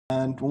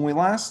And when we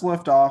last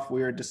left off,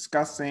 we were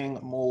discussing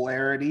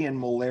molarity and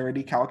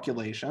molarity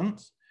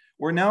calculations.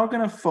 We're now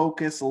going to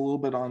focus a little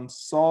bit on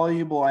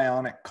soluble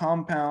ionic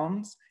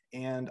compounds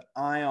and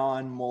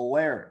ion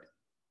molarity.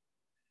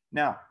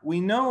 Now,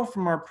 we know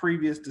from our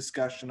previous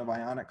discussion of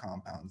ionic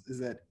compounds is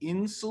that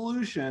in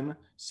solution,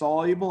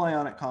 soluble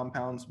ionic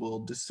compounds will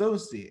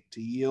dissociate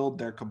to yield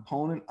their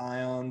component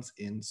ions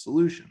in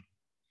solution.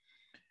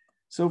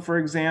 So for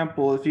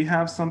example, if you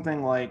have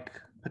something like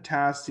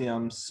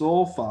potassium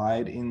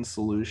sulfide in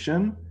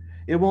solution,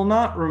 it will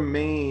not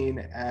remain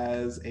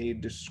as a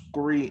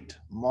discrete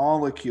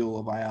molecule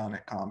of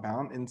ionic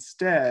compound.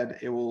 Instead,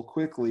 it will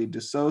quickly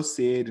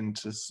dissociate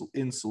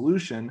in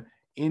solution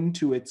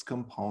into its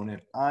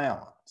component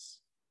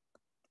ions.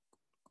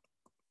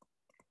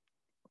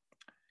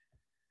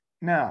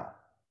 Now,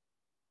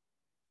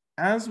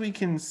 as we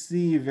can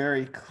see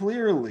very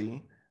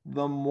clearly,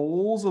 the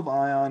moles of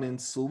ion in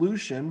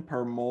solution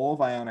per mole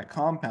of ionic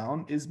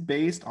compound is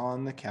based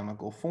on the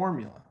chemical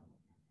formula.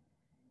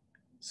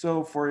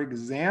 So for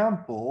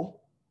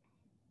example,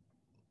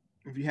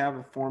 if you have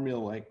a formula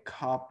like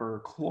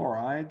copper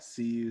chloride,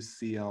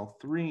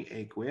 CuCl3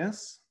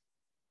 aqueous,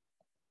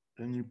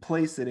 and you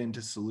place it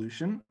into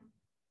solution,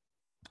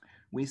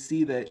 we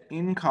see that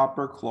in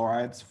copper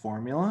chloride's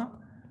formula,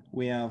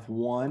 we have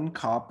one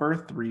copper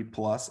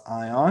 3+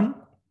 ion.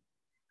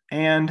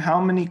 And how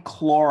many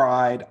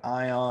chloride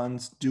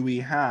ions do we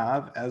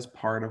have as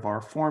part of our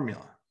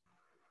formula?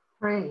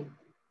 3.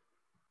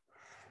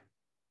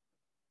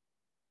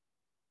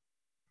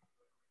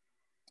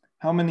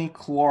 How many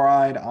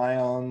chloride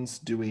ions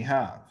do we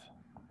have?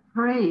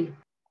 3.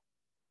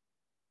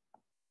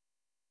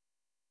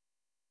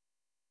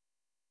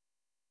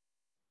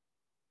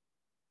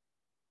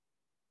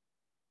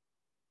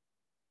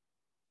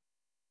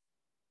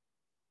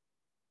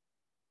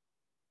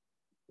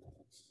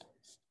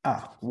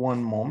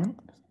 One moment.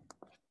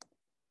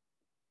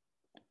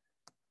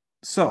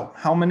 So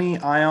how many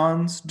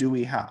ions do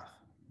we have?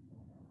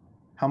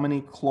 How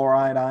many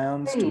chloride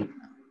ions do we have?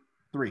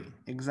 3.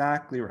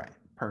 Exactly right.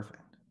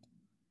 Perfect.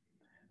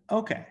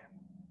 Okay.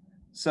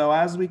 So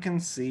as we can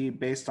see,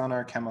 based on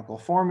our chemical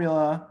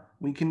formula,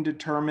 we can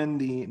determine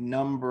the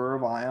number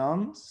of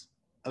ions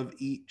of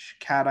each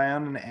cation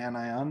and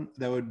anion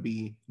that would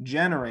be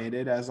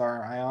generated as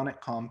our ionic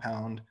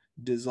compound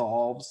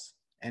dissolves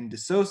and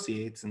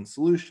dissociates in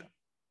solution.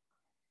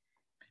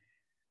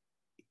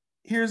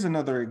 Here's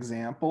another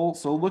example.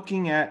 So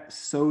looking at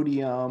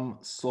sodium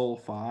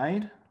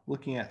sulfide,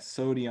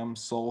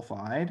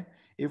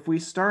 if we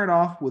start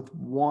off with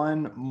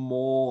 1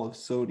 mole of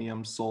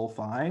sodium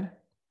sulfide,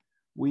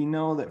 we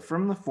know that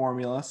from the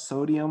formula,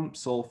 sodium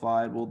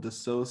sulfide will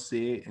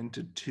dissociate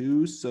into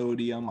 2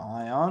 sodium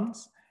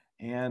ions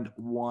and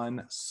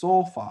 1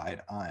 sulfide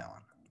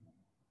ion.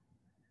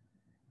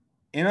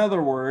 In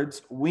other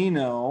words, we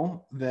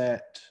know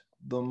that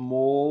the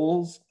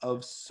moles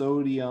of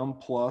sodium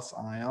plus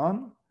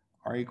ion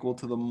are equal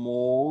to the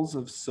moles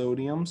of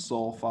sodium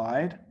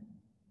sulfide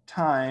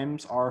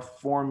times our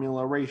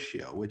formula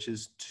ratio, which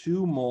is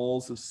 2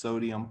 moles of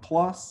sodium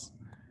plus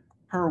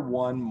per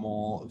 1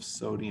 mole of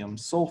sodium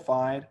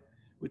sulfide,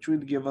 which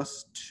would give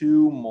us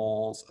 2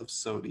 moles of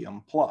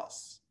sodium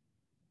plus.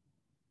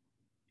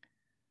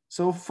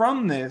 So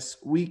from this,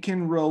 we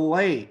can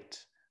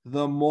relate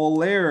the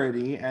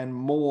molarity and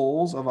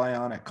moles of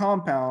ionic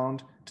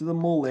compound to the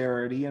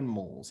molarity and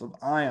moles of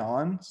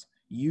ions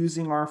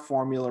using our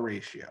formula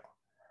ratio,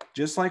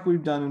 just like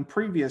we've done in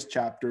previous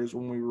chapters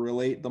when we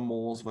relate the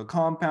moles of a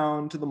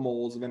compound to the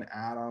moles of an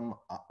atom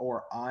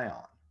or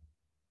ion.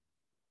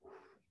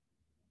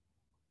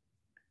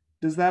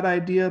 Does that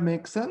idea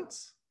make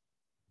sense?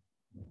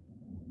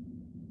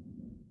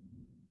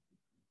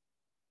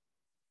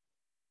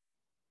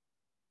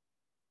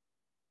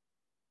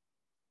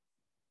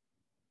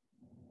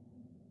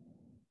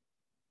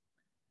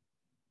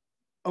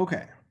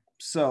 Okay,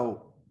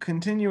 so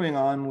continuing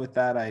on with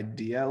that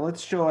idea,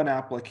 let's show an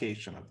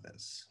application of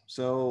this.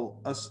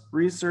 So a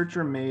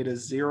researcher made a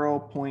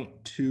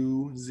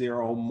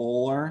 0.20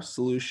 molar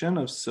solution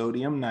of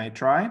sodium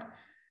nitride,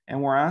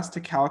 and we're asked to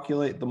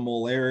calculate the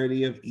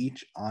molarity of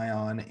each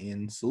ion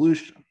in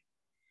solution.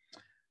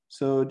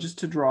 So just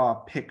to draw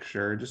a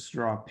picture, just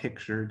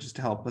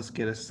to help us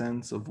get a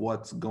sense of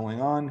what's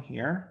going on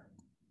here.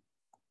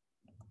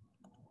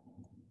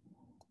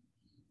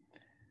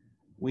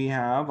 We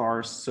have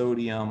our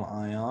sodium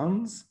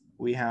ions.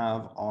 We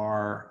have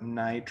our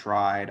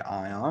nitride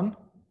ion.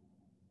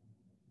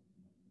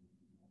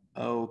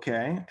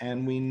 Okay,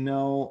 and we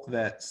know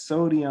that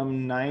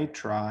sodium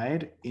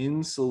nitride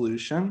in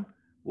solution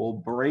will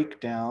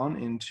break down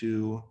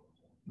into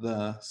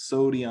the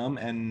sodium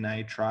and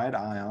nitride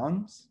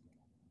ions.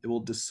 It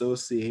will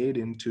dissociate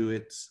into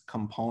its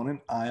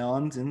component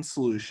ions in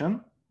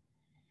solution.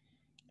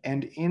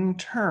 And in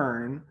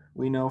turn,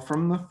 we know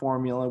from the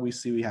formula, we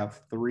see we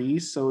have 3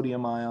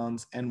 sodium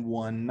ions and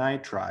 1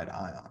 nitride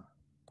ion.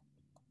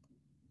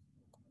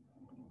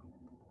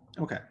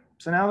 Okay,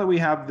 so now that we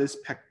have this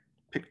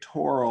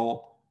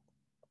pictorial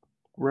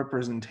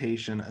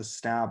representation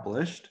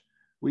established,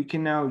 we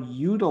can now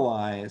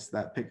utilize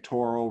that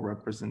pictorial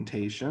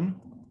representation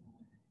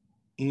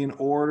in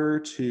order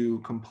to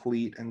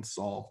complete and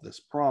solve this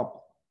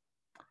problem.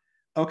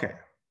 Okay,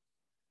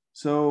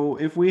 so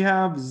if we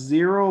have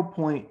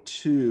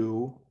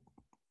 0.2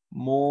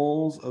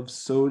 moles of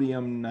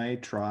sodium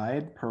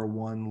nitride per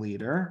 1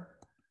 liter,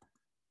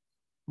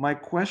 my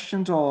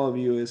question to all of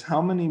you is,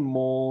 how many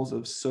moles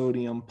of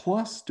sodium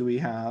plus do we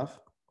have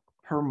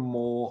per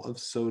mole of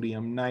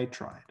sodium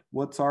nitride?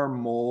 What's our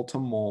mole to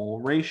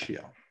mole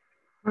ratio?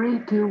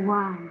 3 to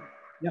 1.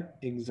 Yep,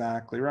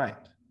 exactly right.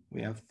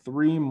 We have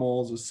 3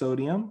 moles of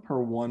sodium per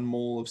 1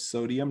 mole of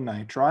sodium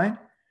nitride,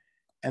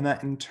 and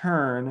that in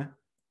turn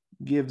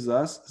gives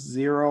us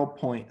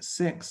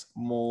 0.6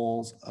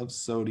 moles of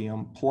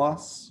sodium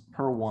plus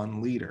per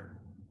 1 liter.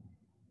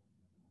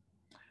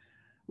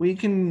 We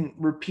can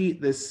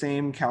repeat this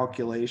same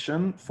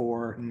calculation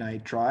for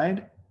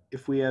nitride.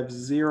 If we have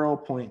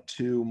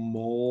 0.2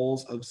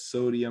 moles of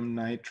sodium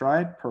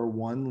nitride per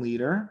 1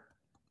 liter,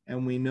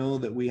 and we know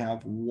that we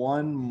have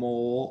 1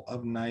 mole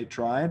of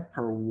nitride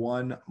per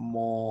 1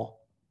 mole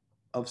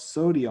of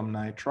sodium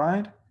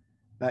nitride,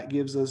 that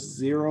gives us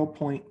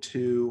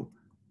 0.2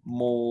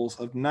 moles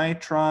of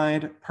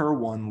nitride per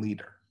 1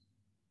 liter.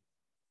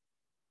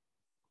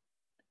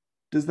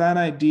 Does that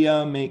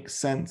idea make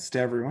sense to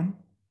everyone?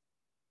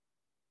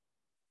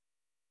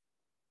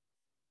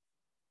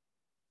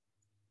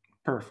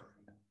 Perfect.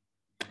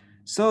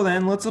 So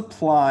then let's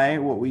apply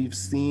what we've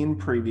seen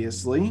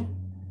previously,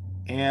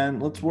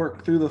 and let's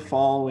work through the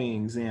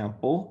following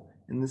example.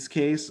 In this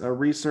case, a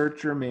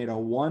researcher made a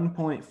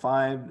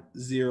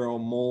 1.50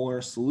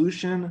 molar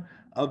solution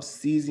of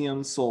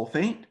cesium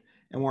sulfate,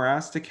 and we're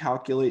asked to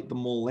calculate the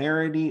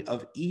molarity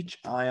of each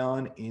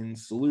ion in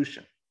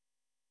solution.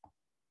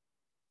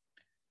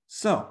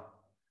 So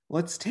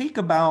let's take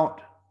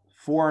about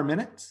 4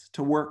 minutes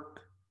to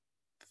work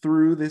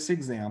through this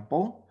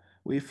example.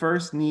 We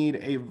first need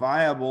a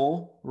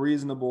viable,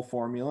 reasonable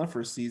formula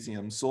for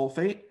cesium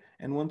sulfate.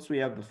 And once we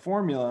have the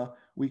formula,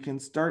 we can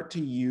start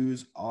to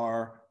use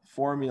our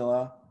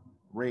formula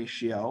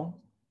ratio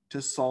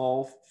to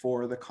solve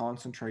for the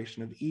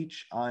concentration of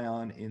each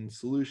ion in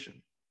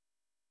solution.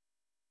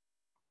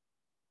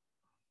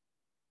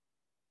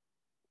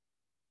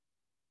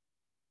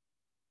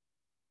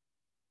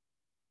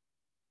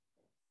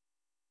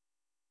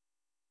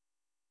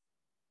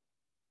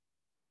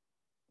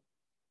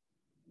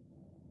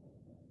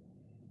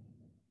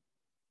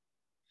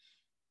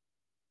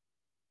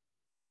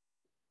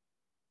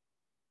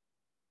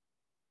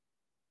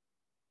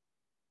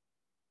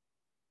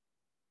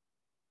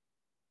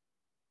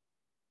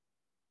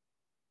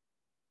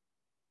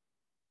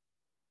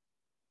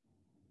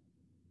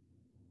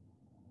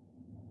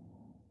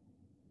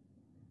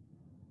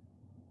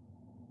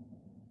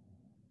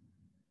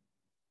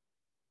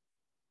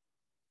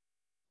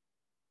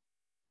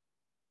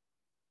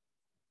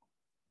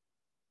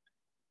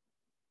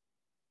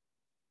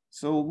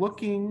 So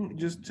looking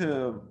just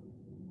to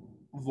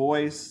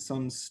voice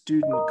some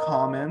student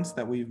comments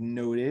that we've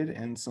noted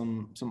and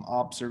some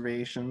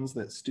observations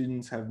that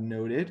students have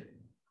noted.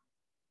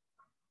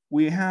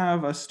 We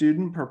have a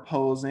student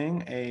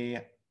proposing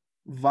a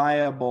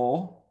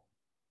viable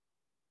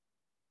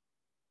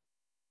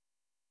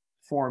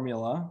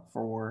formula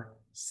for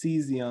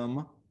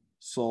cesium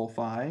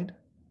sulfide,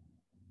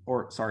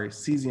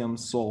 cesium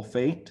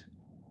sulfate.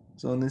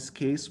 So in this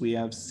case, we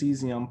have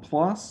cesium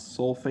plus,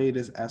 sulfate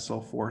is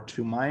SO4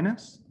 2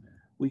 minus.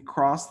 We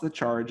cross the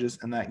charges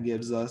and that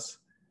gives us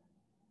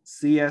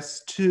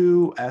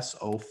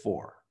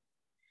CS2SO4.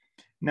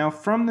 Now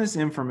from this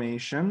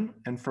information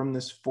and from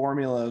this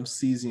formula of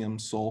cesium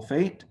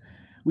sulfate,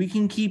 we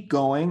can keep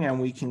going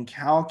and we can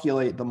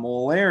calculate the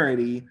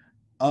molarity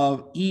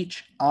of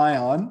each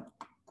ion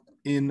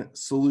in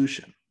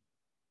solution.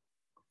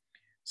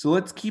 So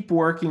let's keep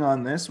working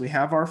on this. We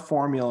have our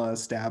formula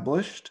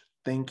established.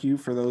 Thank you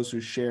for those who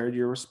shared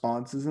your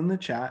responses in the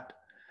chat.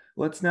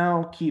 Let's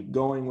now keep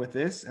going with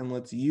this and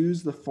let's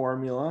use the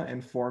formula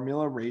and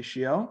formula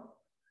ratio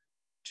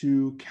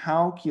to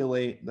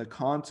calculate the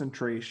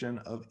concentration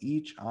of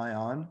each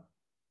ion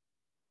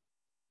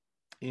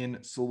in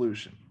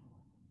solution.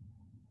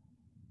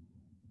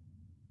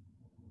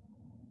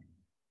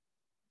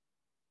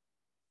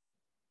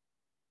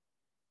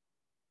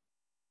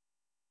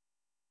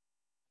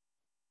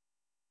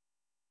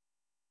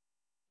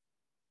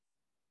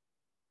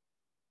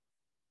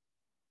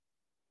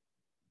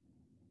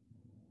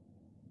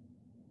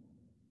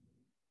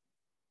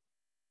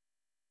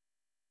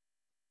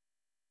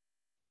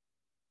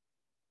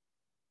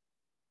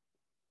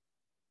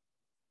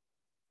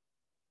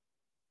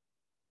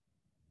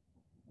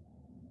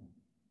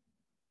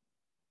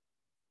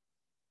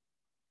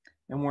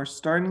 And we're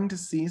starting to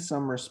see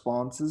some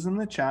responses in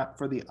the chat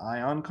for the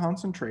ion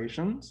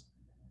concentrations.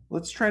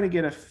 Let's try to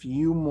get a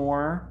few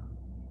more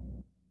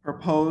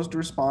proposed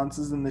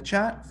responses in the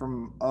chat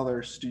from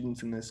other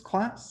students in this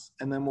class,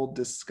 and then we'll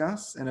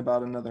discuss in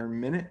about another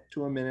minute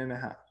to a minute and a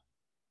half.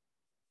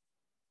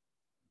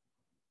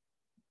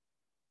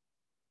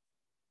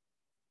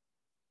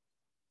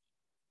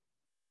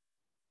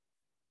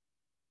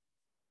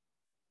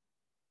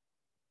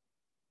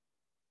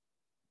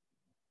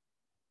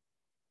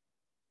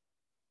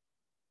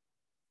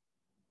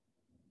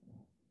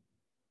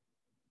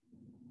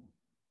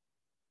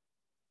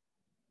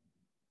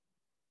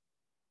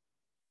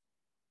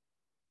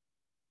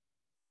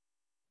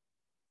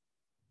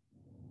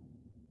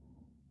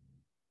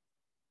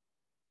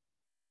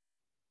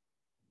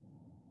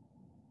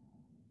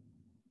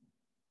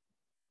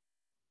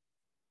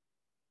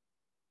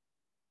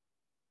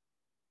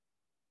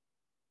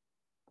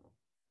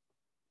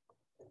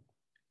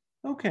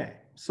 Okay,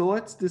 so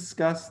let's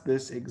discuss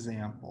this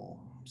example.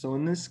 So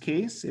in this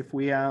case, if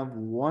we have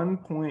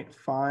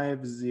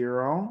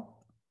 1.50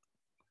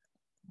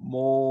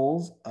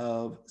 moles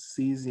of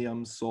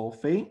cesium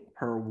sulfate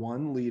per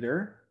 1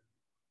 liter,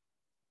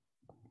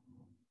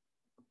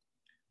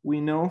 we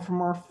know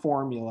from our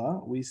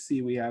formula, we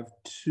see we have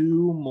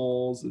 2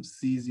 moles of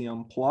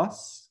cesium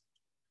plus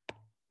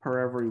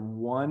per every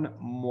 1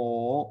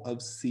 mole of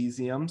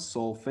cesium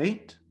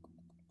sulfate.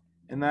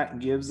 And that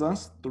gives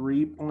us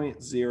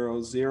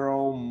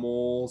 3.00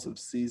 moles of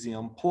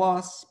cesium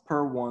plus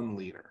per 1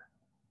 liter.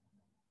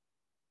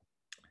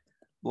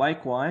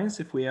 Likewise,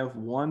 if we have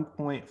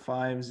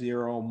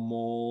 1.50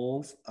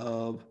 moles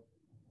of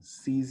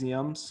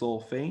cesium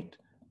sulfate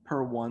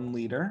per 1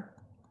 liter,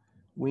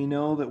 we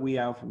know that we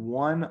have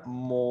 1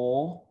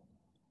 mole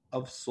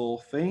of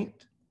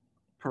sulfate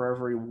per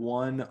every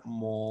 1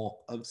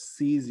 mole of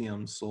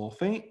cesium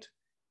sulfate.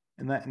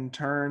 And that in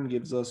turn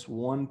gives us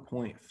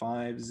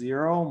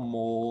 1.50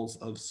 moles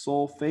of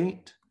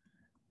sulfate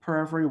per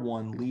every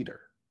 1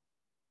 liter.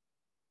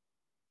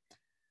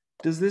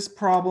 Does this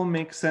problem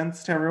make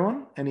sense to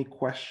everyone? Any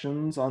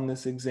questions on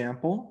this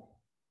example?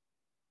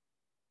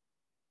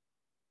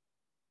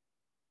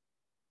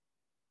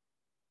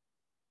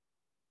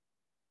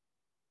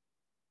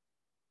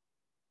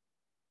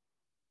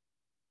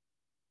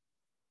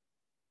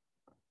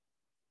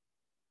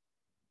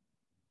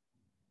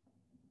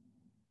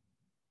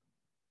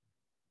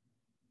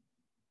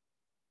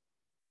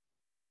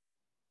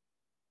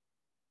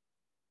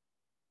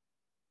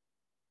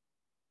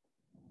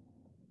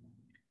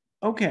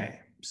 Okay,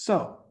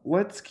 so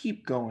let's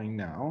keep going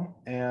now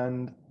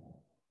and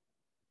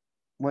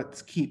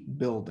let's keep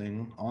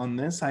building on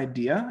this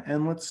idea,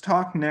 and let's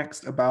talk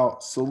next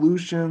about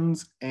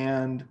solutions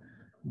and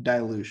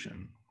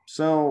dilution.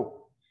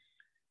 So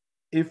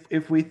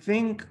if we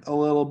think a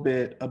little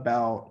bit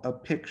about a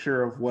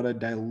picture of what a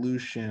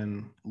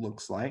dilution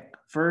looks like,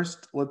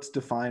 first let's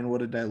define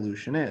what a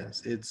dilution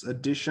is. It's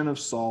addition of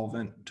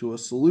solvent to a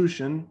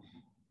solution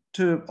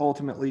to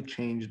ultimately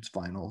change its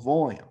final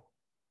volume.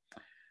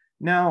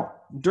 Now,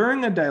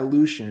 during a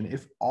dilution,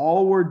 if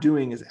all we're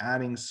doing is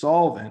adding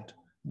solvent,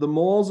 the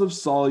moles of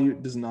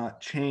solute does not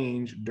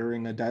change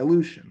during a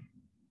dilution.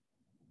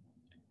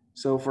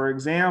 So for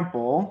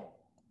example,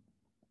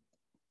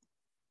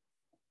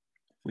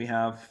 we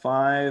have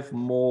 5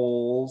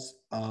 moles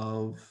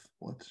of,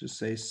 let's just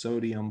say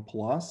sodium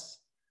plus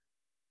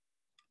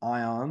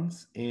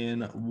ions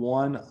in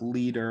 1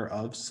 liter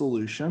of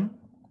solution.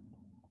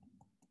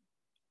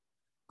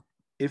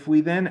 If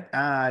we then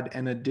add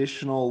an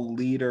additional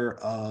liter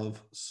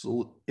of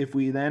solvent,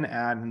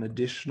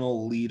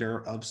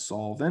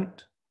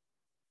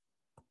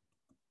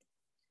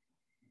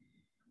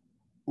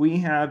 we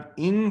have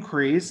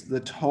increased the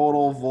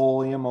total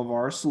volume of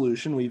our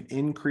solution. We've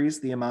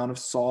increased the amount of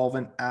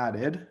solvent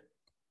added.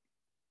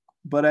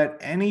 But at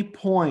any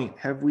point,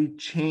 have we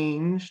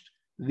changed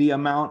the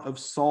amount of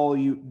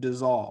solute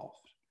dissolved?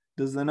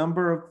 Does the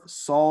number of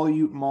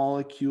solute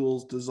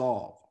molecules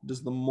dissolve?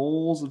 Does the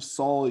moles of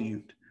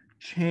solute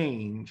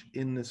change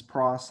in this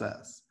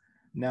process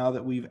now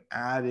that we've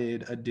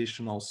added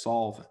additional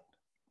solvent?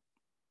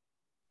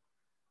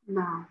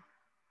 No.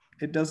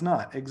 It does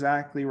not.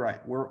 Exactly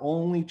right. We're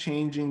only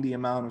changing the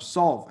amount of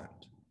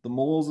solvent. The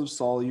moles of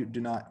solute do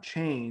not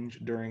change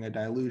during a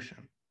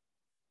dilution.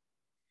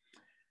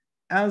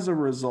 As a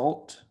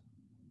result,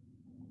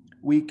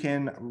 we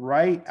can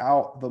write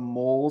out the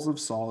moles of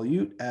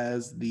solute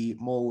as the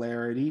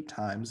molarity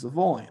times the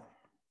volume.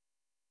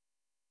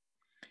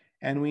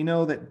 And we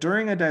know that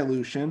during a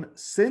dilution,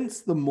 since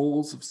the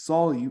moles of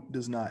solute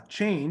does not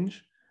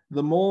change,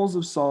 the moles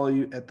of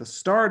solute at the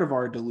start of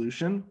our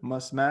dilution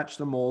must match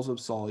the moles of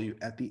solute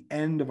at the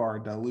end of our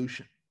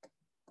dilution.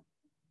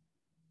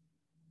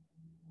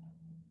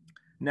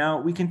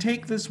 Now, we can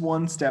take this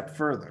one step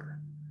further,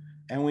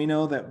 and we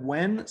know that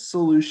when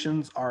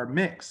solutions are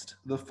mixed,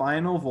 the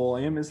final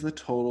volume is the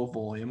total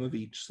volume of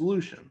each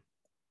solution.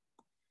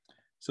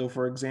 So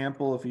for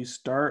example, if you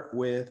start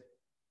with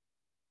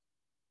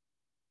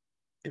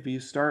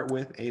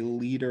a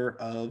liter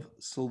of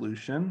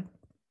solution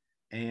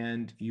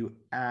and you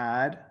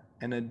add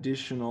an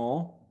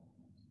additional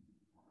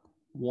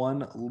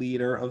 1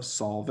 liter of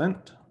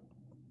solvent,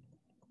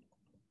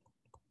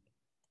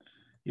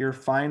 your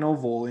final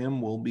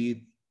volume will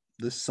be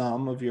the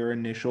sum of your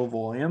initial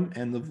volume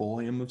and the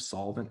volume of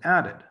solvent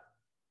added.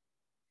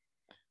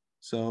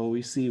 So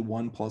we see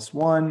 1 plus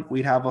 1,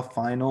 we'd have a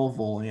final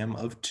volume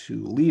of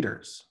 2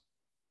 liters.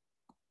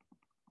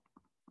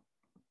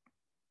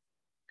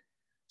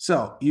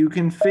 So you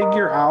can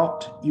figure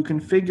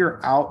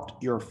out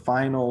your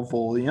final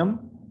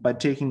volume by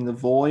taking the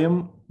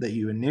volume that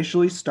you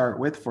initially start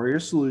with for your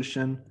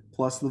solution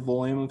plus the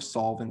volume of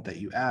solvent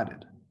that you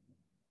added.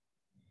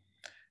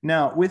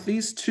 Now, with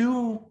these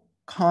two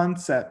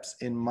concepts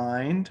in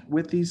mind,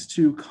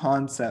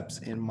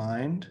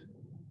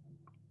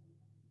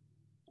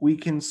 we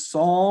can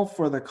solve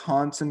for the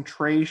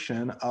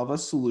concentration of a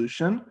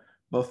solution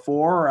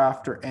before or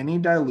after any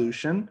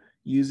dilution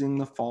using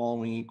the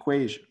following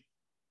equation.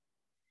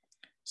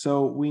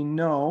 So we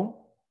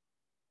know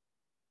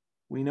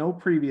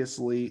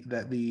previously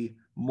that the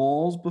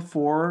moles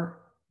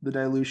before the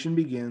dilution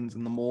begins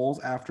and the moles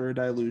after a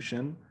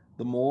dilution,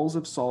 the moles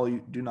of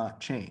solute do not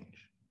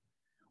change.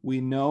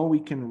 We know we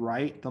can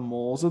write the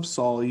moles of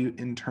solute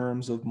in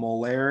terms of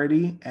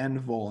molarity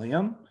and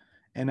volume.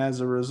 And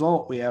as a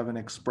result, we have an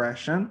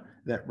expression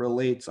that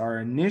relates our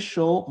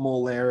initial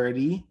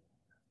molarity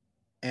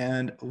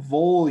and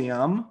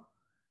volume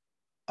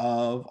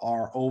of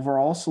our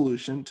overall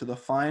solution to the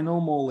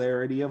final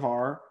molarity of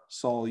our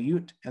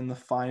solute and the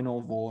final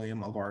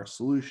volume of our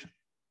solution.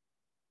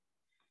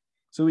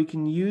 So we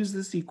can use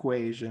this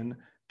equation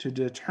to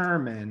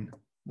determine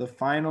the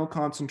final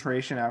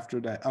concentration after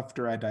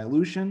a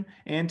dilution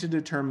and to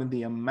determine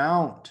the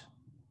amount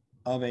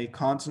of a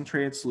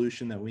concentrated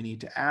solution that we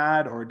need to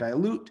add or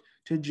dilute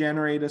to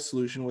generate a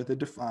solution with a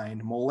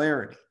defined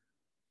molarity.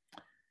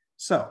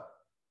 So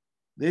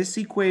this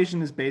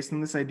equation is based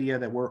on this idea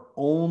that we're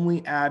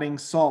only adding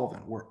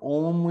solvent. We're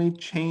only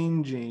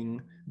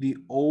changing the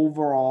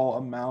overall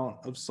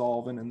amount of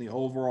solvent and the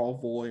overall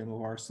volume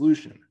of our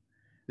solution.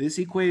 This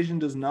equation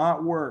does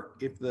not work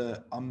if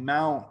the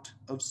amount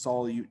of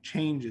solute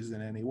changes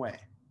in any way.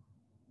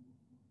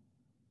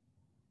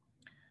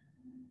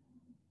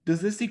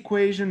 Does this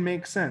equation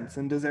make sense?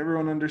 And does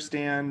everyone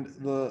understand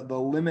the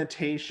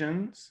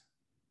limitations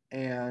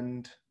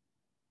and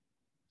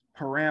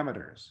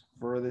parameters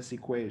for this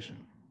equation?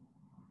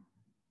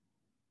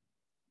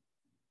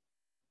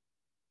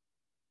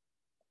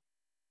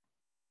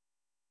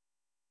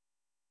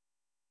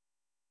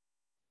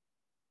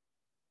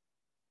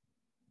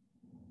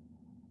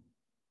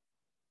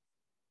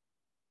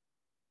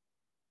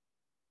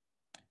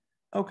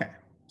 Okay,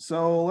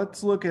 so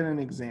let's look at an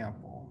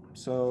example.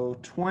 So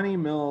 20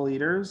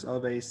 milliliters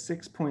of a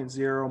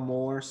 6.0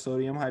 molar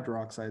sodium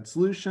hydroxide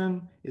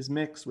solution is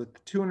mixed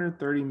with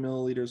 230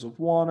 milliliters of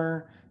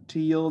water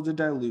to yield a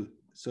dilute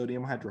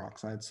sodium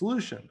hydroxide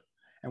solution.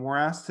 And we're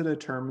asked to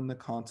determine the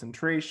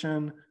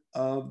concentration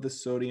of the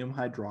sodium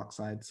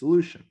hydroxide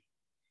solution.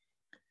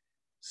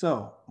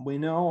 So we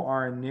know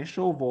our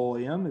initial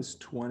volume is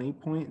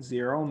 20.0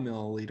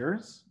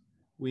 milliliters.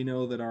 We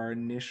know that our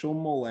initial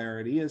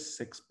molarity is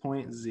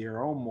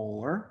 6.0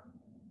 molar.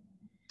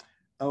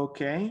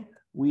 Okay,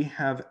 we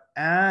have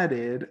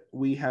added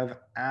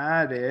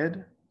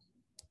 230.0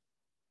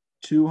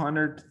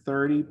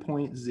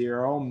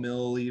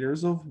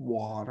 milliliters of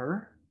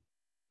water.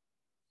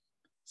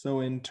 So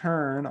in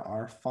turn,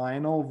 our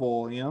final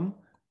volume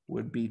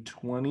would be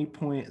 20.0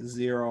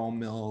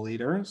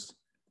 milliliters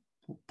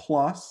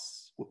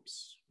plus,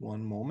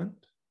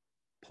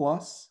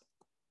 plus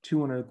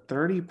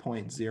 230.0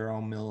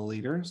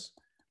 milliliters,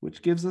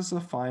 which gives us a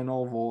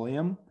final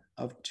volume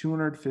of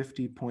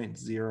 250.0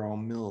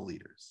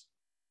 milliliters.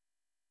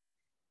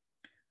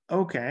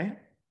 Okay,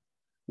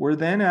 we're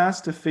then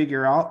asked to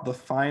figure out the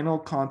final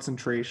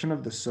concentration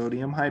of the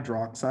sodium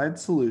hydroxide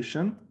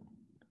solution.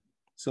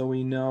 So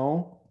we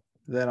know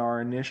that our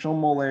initial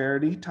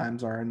molarity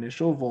times our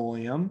initial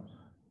volume,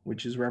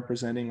 which is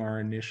representing our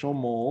initial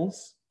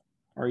moles,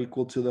 are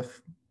equal to the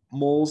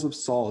moles of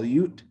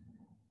solute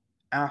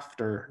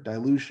after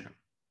dilution.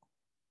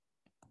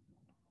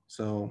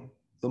 So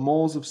the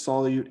moles of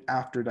solute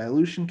after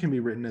dilution can be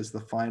written as the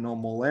final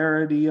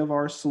molarity of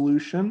our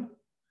solution,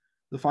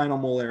 the final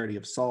molarity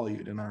of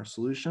solute in our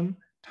solution,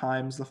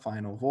 times the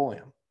final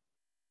volume.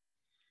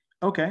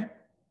 Okay.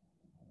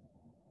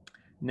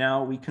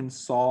 Now we can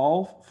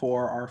solve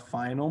for our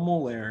final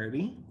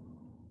molarity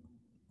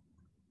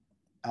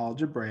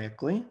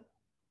algebraically.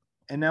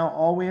 And now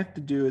all we have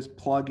to do is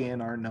plug in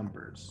our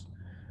numbers.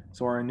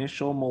 So our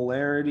initial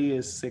molarity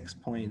is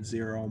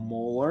 6.0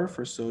 molar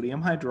for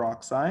sodium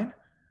hydroxide.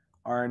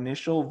 Our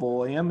initial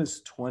volume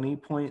is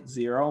 20.0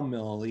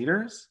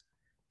 milliliters.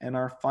 And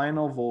our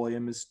final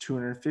volume is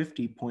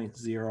 250.0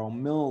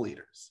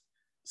 milliliters.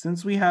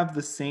 Since we have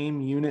the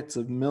same units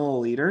of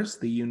milliliters,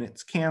 the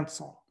units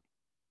cancel.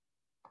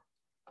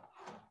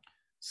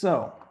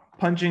 So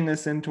punching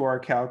this into our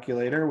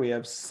calculator, we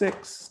have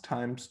 6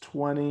 times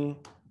 20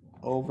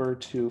 over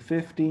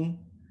 250.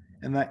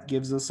 And that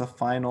gives us a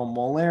final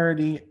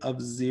molarity of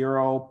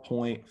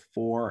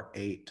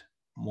 0.48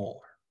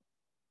 molar.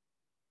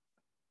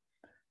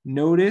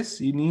 Notice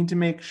you need to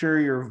make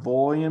sure your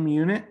volume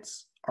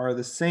units are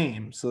the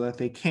same so that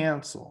they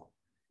cancel.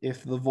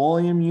 If the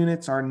volume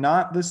units are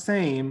not the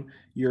same,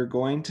 you're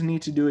going to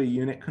need to do a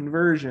unit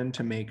conversion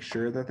to make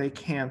sure that they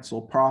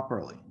cancel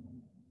properly.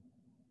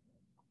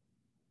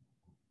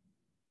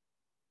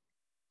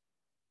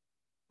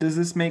 Does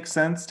this make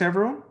sense to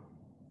everyone?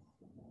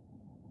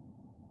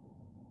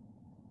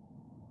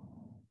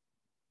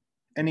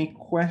 Any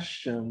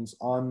questions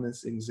on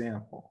this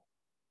example?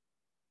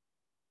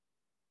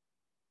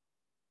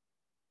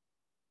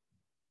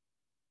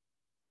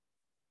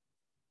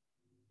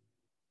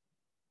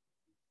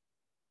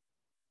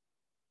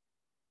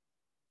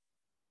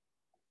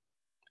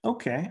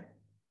 Okay.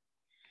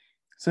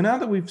 So now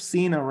that we've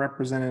seen a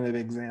representative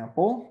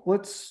example,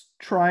 let's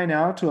try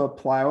now to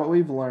apply what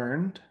we've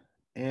learned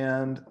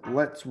And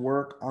let's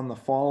work on the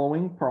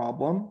following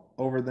problem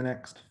over the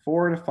next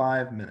 4 to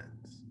 5 minutes.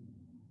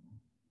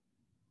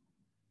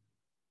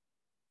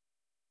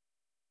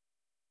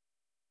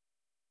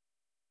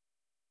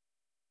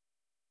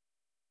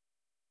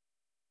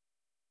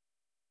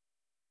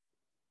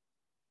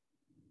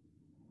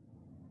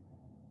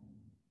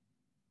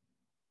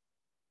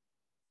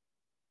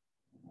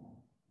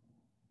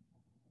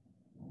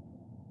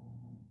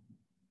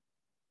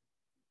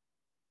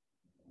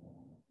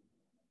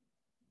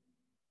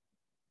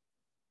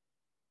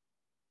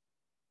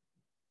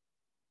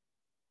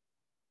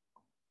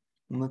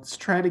 And let's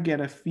try to get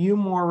a few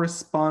more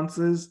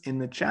responses in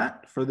the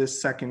chat for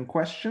this second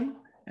question,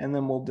 and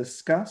then we'll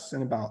discuss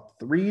in about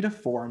 3 to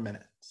 4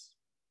 minutes.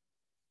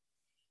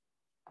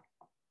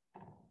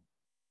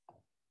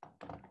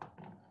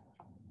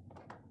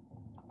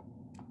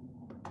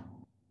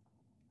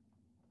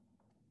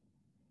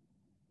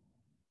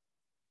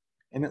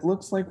 And it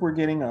looks like we're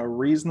getting a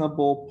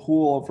reasonable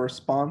pool of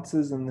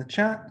responses in the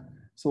chat,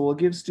 so we'll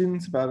give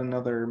students about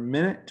another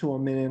minute to a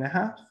minute and a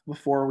half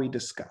before we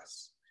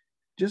discuss,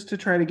 just to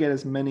try to get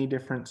as many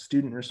different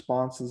student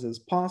responses as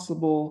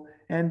possible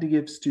and to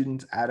give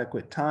students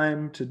adequate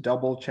time to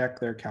double check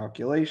their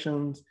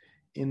calculations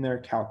in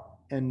their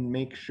and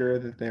make sure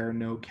that there are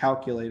no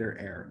calculator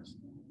errors.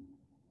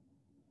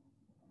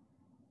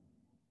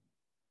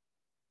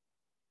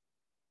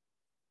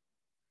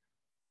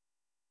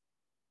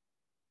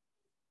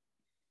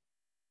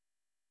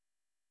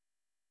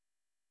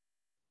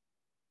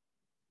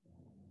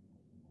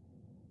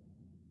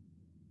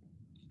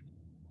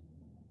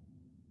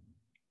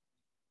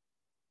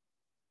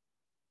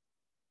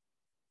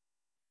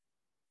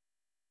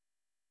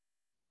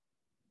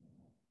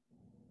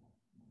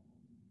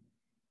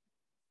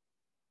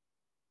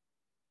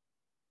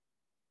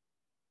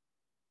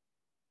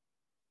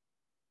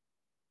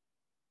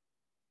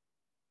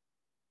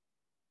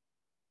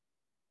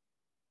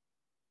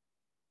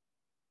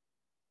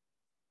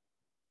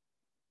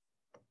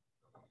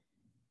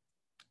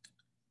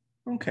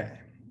 Okay,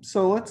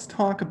 so let's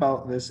talk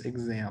about this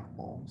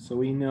example. So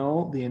we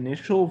know the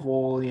initial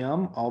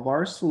volume of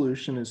our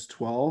solution is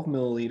 12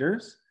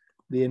 milliliters.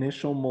 The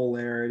initial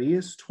molarity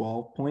is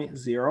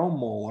 12.0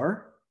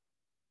 molar.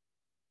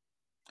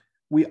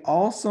 We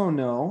also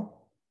know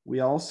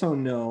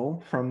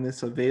from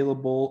this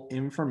available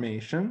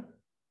information,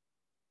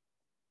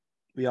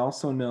 we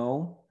also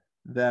know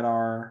that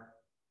our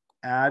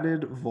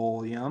added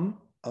volume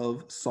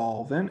of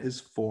solvent is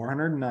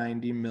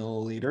 490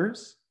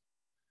 milliliters.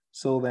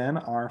 So then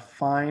our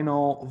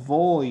final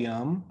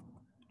volume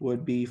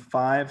would be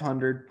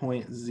 500.0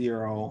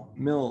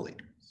 milliliters.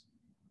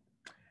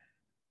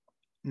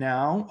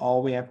 Now,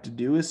 all we have to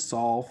do is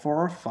solve for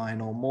our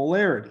final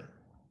molarity.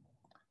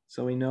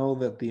 So we know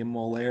that the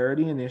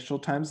molarity initial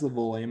times the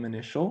volume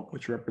initial,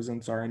 which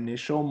represents our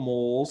initial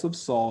moles of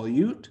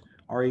solute,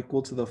 are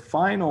equal to the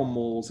final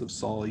moles of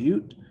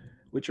solute,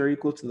 which are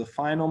equal to the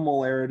final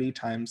molarity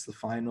times the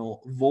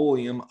final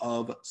volume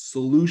of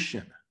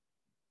solution.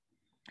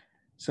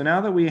 So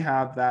now that we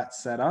have that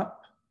set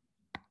up,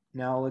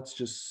 now let's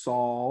just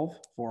solve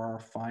for our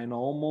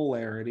final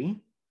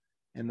molarity,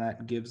 and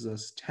that gives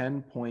us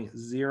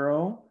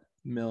 10.0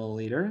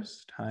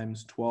 milliliters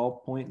times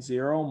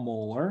 12.0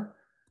 molar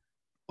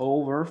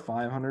over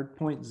 500.0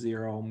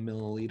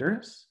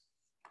 milliliters.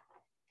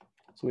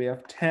 So we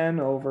have 10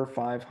 over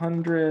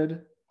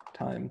 500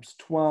 times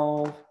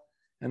 12,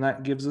 and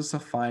that gives us a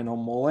final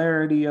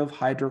molarity of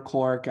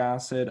hydrochloric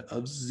acid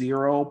of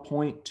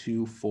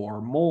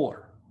 0.24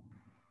 molar.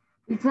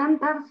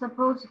 Isn't that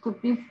supposed to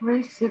be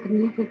pretty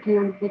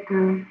significant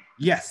bigger?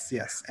 Yes,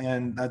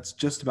 and that's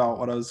just about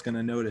what I was going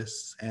to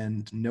notice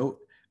and note.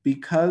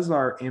 Because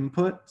our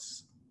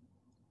inputs,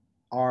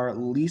 our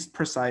least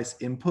precise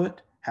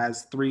input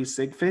has 3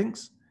 sig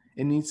figs,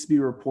 it needs to be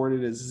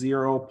reported as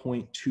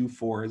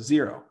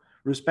 0.240,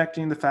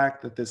 respecting the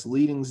fact that this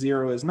leading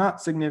zero is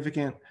not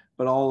significant,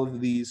 but all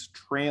of these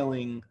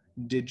trailing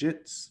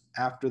digits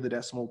after the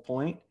decimal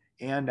point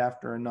and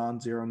after a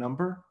non-zero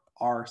number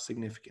are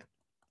significant.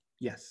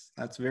 Yes,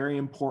 that's very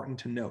important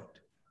to note.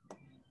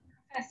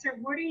 Professor,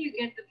 where do you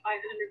get the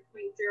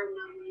 500.0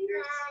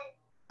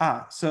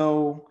 milliliters?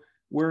 So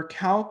we're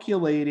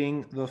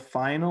calculating the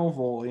final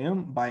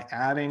volume by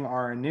adding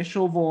our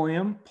initial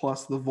volume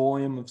plus the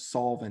volume of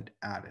solvent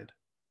added.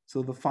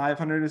 So the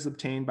 500 is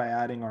obtained by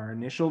adding our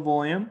initial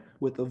volume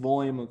with the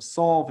volume of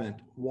solvent,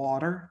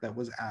 water, that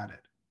was added.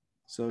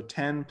 So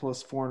 10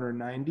 plus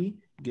 490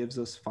 gives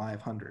us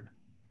 500.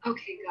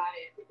 Okay, got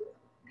it.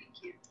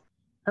 Thank you.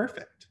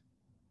 Perfect.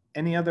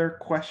 Any other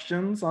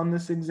questions on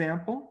this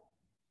example?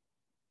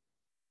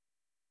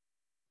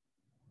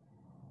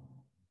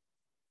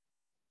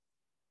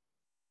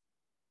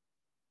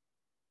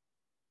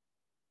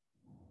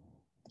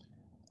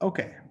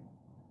 Okay,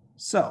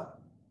 so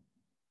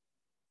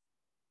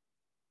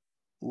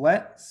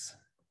let's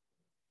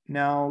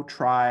now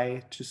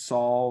try to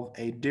solve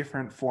a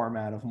different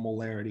format of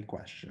molarity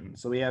question.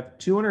 So we have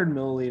 200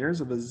 milliliters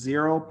of a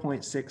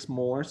 0.6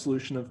 molar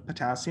solution of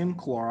potassium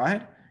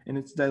chloride, and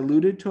it's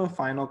diluted to a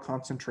final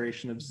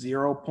concentration of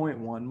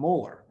 0.1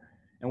 molar.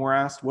 And we're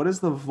asked, what is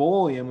the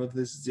volume of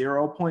this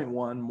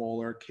 0.1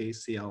 molar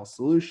KCl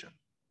solution?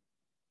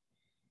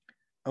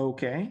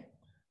 Okay,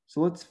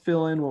 so let's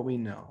fill in what we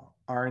know.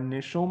 Our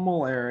initial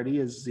molarity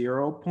is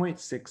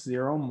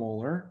 0.60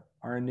 molar.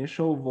 Our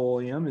initial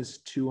volume is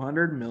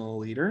 200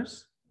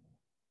 milliliters.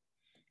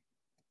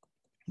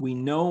 We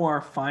know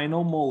our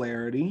final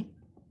molarity.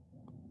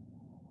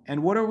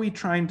 And what are we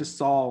trying to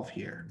solve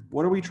here?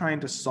 What are we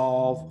trying to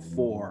solve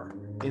for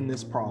in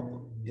this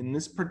problem? In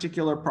this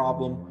particular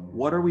problem,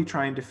 what are we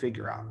trying to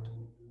figure out?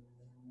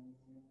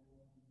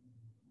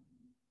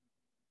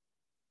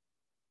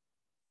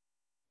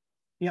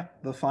 Yeah,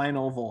 the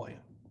final volume.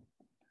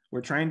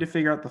 We're trying to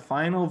figure out the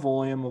final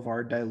volume of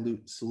our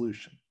dilute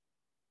solution.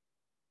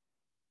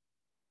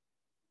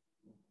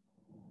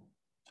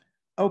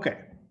 Okay,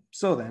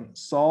 so then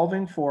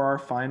solving for our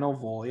final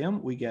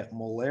volume, we get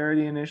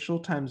molarity initial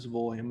times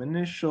volume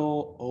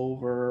initial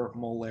over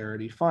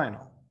molarity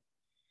final.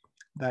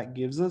 That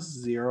gives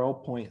us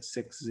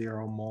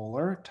 0.60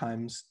 molar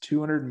times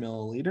 200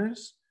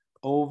 milliliters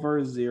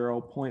over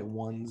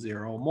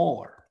 0.10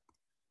 molar.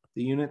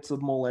 The units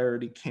of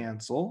molarity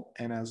cancel,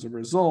 and as a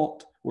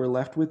result, we're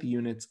left with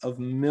units of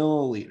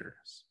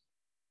milliliters.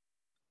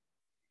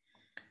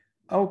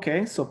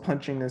 Okay, so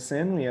punching this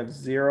in, we have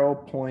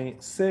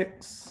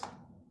 0.6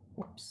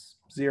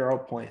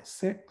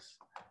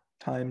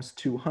 times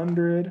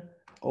 200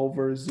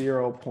 over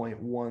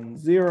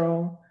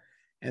 0.10,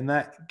 and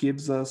that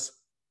gives us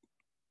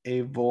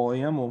a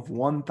volume of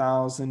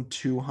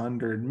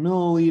 1,200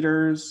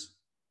 milliliters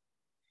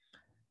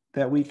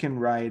that we can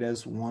write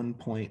as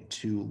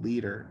 1.2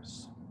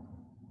 liters.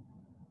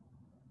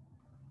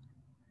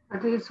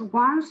 But is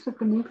one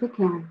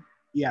significant?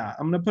 Yeah,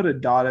 I'm gonna put a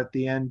dot at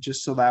the end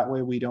just so that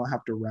way we don't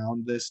have to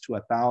round this to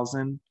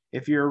 1,000.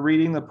 If you're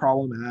reading the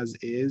problem as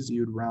is,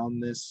 you'd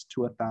round this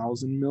to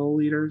 1,000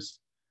 milliliters.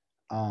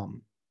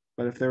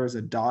 But if there was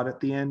a dot at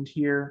the end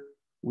here,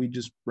 we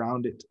just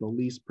round it to the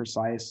least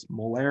precise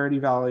molarity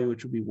value,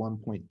 which would be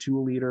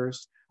 1.2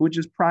 liters, which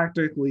is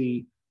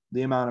practically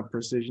the amount of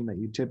precision that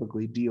you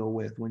typically deal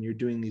with when you're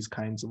doing these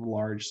kinds of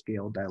large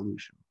scale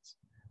dilutions.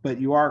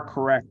 But you are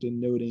correct in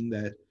noting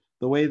that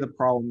the way the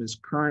problem is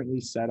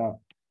currently set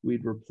up,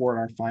 we'd report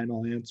our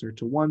final answer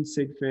to 1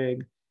 sig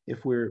fig.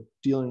 If we're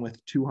dealing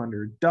with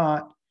 200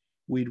 dot,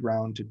 we'd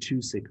round to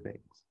 2 sig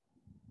figs.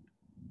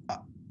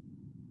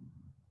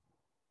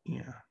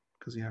 Yeah,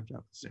 because you have to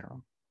have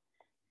 0.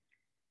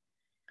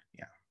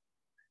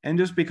 And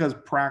just because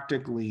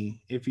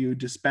practically, if you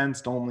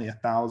dispensed only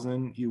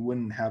 1,000, you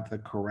wouldn't have the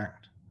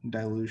correct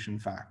dilution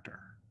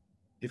factor.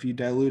 If you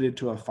diluted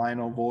to a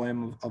final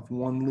volume of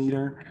 1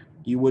 liter,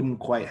 you wouldn't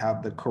quite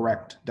have the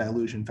correct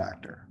dilution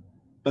factor.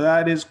 But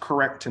that is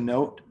correct to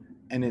note,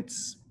 and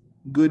it's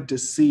good to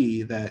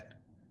see that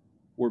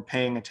we're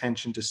paying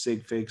attention to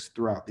sig figs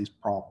throughout these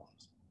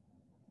problems.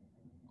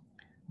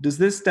 Does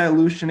this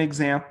dilution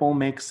example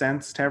make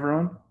sense to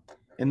everyone?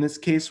 In this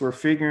case, we're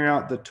figuring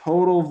out the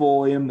total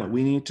volume that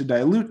we need to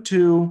dilute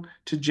to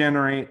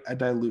generate a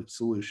dilute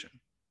solution.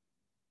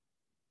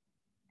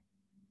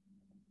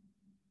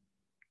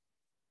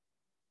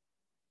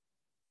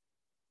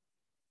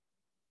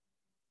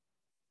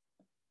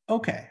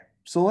 Okay,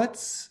 so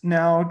let's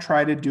now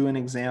try to do an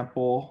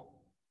example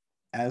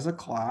as a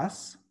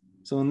class.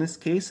 So in this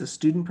case, a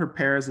student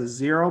prepares a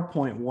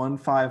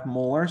 0.15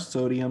 molar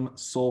sodium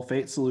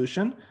sulfate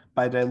solution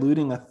by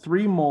diluting a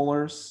 3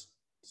 molar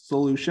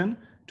solution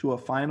to a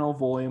final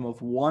volume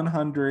of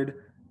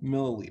 100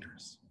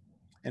 milliliters.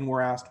 And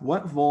we're asked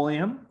what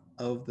volume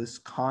of this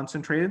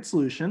concentrated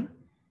solution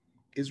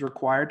is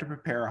required to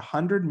prepare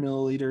 100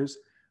 milliliters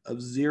of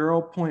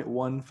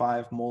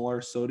 0.15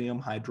 molar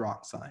sodium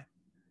hydroxide.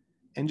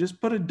 And just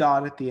put a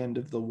dot at the end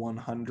of the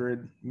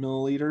 100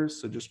 milliliters.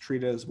 So just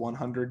treat it as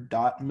 100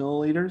 dot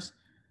milliliters.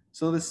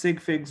 So the sig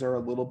figs are a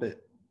little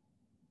bit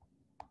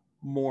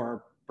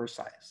more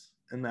precise.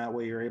 And that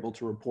way you're able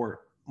to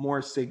report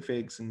more sig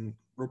figs and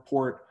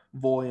report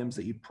volumes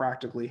that you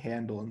practically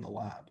handle in the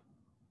lab.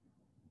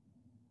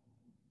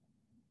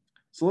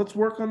 So let's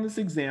work on this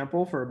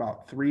example for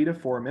about 3 to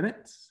 4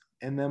 minutes,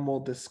 and then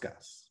we'll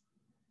discuss.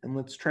 And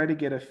let's try to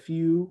get a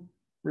few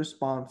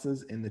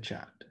responses in the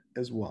chat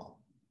as well.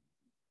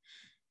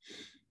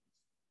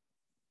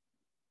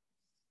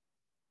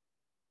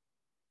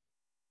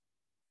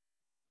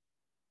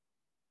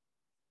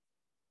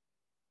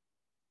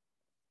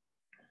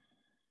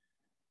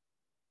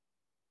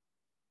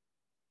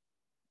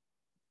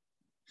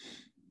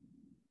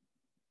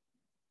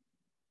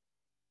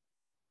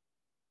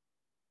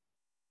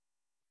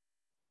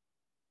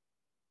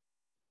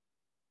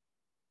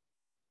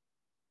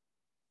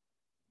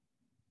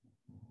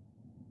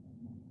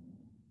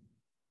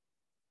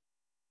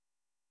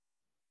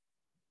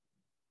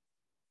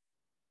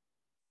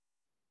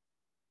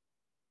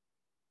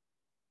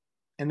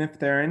 And if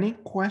there are any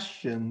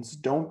questions,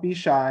 don't be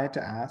shy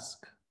to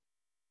ask.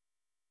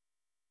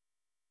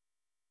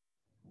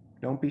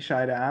 Don't be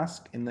shy to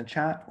ask in the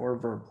chat or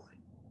verbally.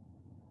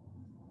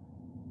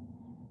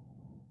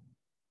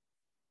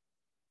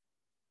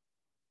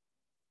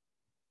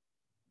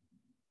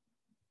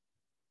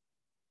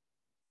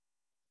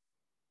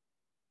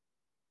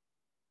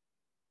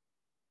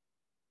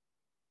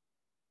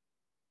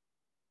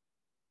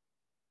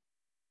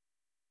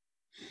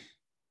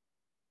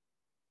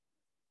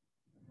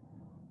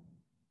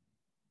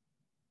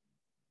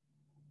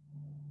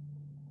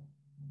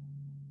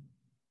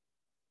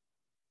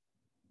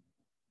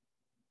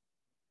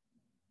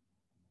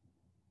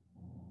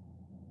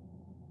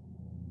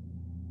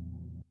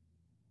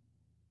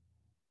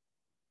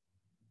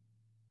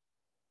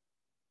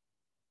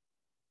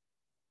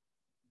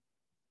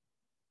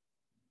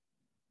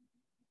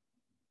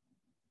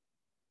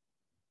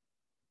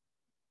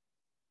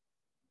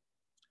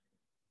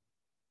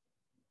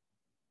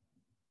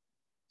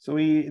 So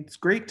it's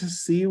great to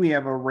see we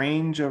have a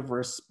range of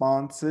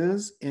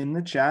responses in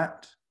the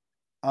chat.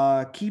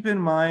 Keep in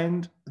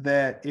mind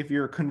that if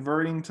you're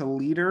converting to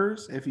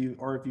liters, if you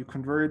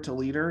converted to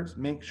liters,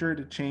 make sure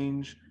to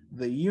change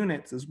the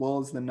units as well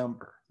as the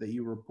number that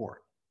you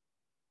report.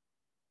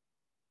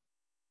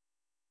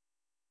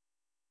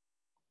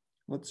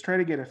 Let's try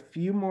to get a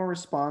few more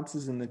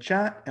responses in the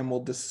chat and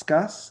we'll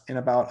discuss in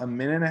about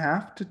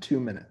 1.5 to 2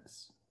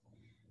 minutes.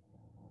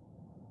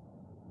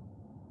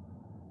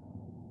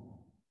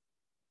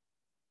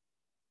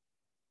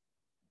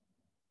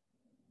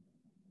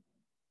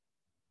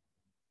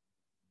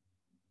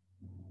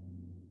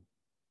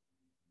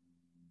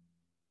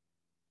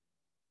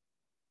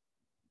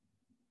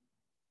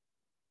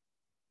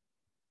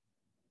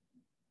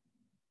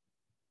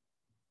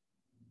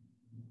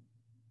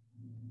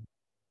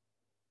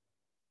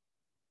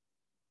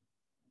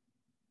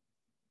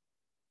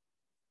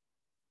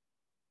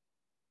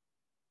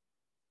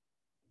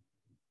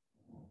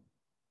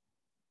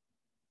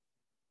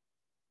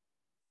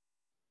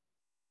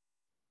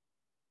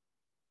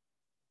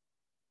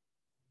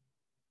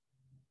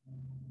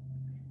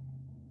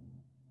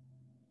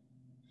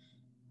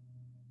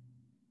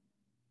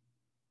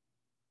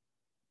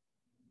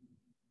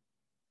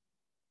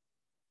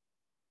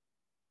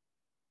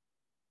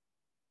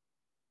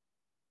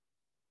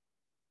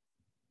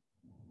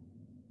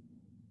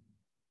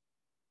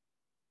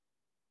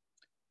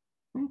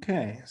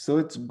 Okay, so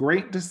it's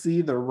great to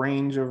see the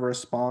range of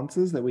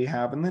responses that we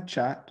have in the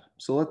chat.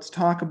 So let's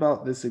talk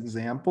about this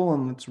example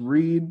and let's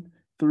read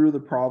through the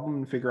problem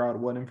and figure out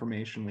what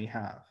information we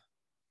have.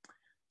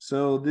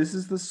 So this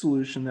is the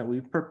solution that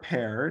we've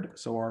prepared.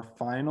 So our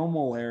final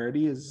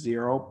molarity is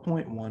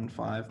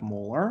 0.15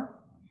 molar.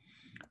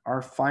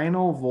 Our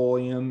final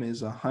volume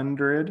is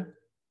 100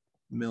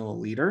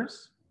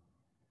 milliliters.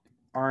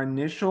 Our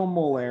initial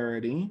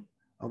molarity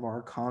of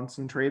our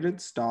concentrated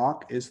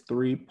stock is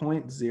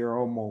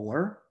 3.0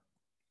 molar.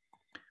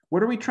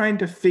 What are we trying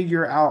to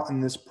figure out in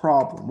this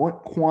problem?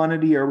 What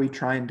quantity are we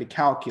trying to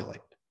calculate?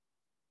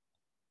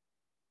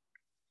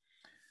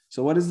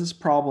 So what is this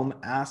problem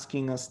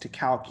asking us to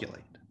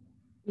calculate?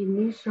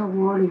 Initial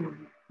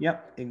volume.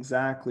 Yep,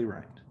 exactly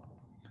right.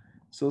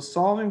 So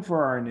solving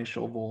for our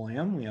initial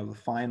volume, we have the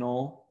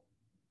final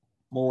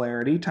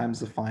molarity times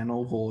the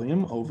final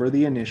volume over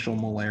the initial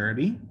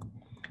molarity.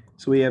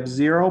 So we have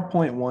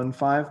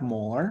 0.15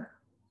 molar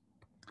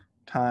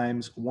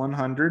times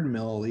 100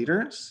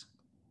 milliliters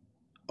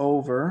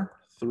over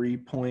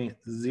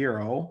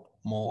 3.0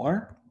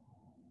 molar.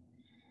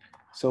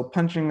 So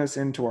punching this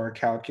into our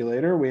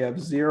calculator, we have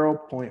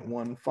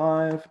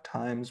 0.15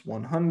 times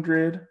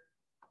 100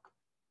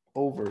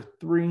 over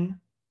 3.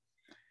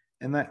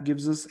 And that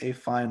gives us a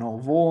final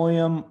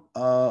volume,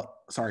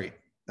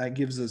 that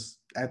gives us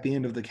at the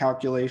end of the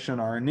calculation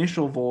our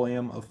initial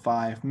volume of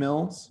 5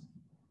 mils,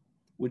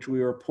 which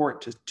we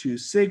report to 2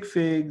 sig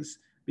figs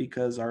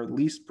because our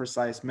least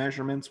precise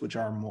measurements, which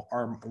are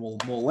our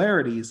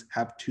molarities,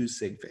 have 2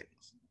 sig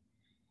figs.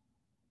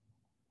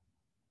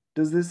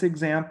 Does this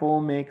example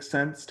make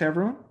sense to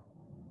everyone?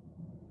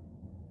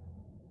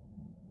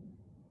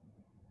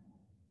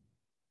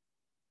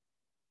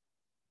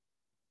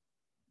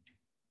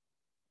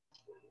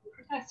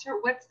 Professor,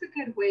 what's the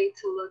good way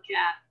to look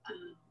at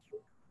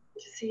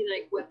to see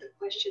like what the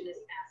question is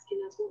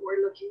asking us, what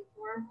we're looking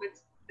for?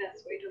 What's the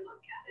best way to look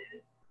at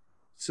it?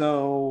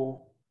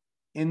 So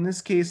in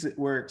this case,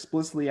 we're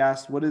explicitly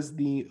asked, what is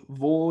the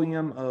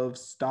volume of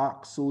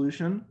stock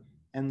solution?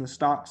 And the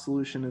stock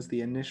solution is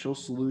the initial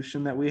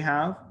solution that we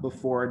have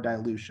before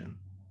dilution.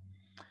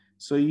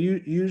 So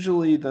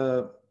usually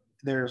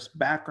there's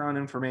background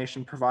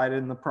information provided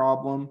in the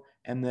problem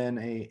and then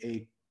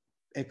a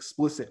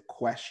explicit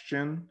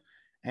question.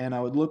 And I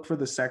would look for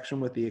the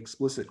section with the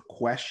explicit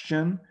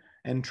question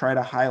and try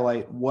to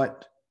highlight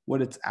what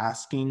it's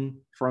asking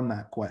from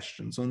that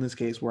question. So in this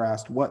case, we're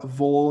asked what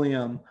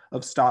volume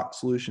of stock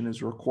solution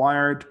is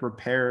required to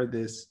prepare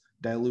this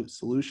dilute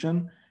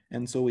solution.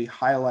 And so we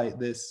highlight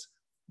this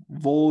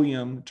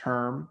volume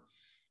term,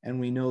 and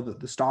we know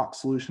that the stock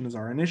solution is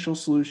our initial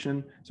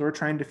solution. So we're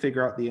trying to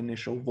figure out the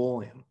initial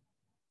volume.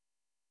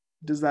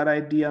 Does that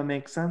idea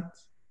make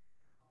sense?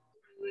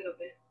 A little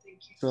bit, thank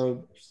you.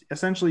 So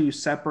essentially you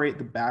separate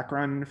the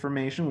background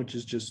information, which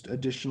is just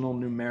additional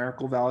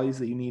numerical values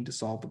that you need to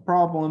solve the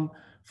problem,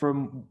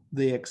 from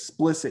the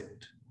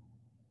explicit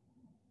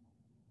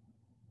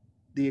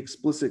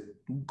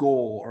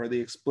goal or the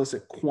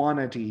explicit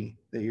quantity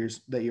that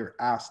you're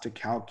asked to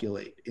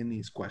calculate in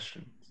these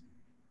questions.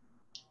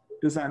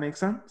 Does that make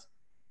sense?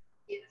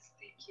 Yes,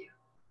 thank you.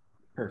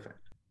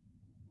 Perfect.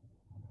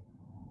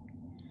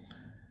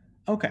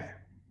 Okay.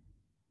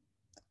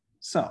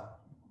 So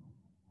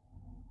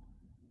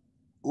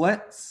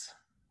let's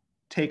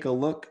take a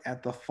look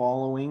at the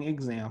following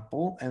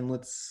example and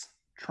let's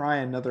try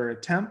another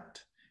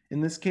attempt. In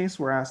this case,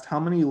 we're asked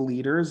how many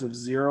liters of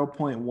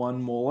 0.1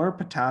 molar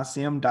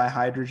potassium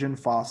dihydrogen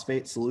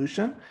phosphate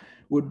solution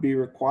would be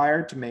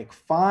required to make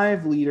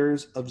 5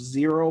 liters of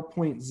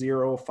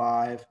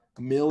 0.05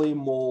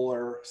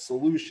 millimolar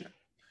solution.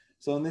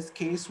 So in this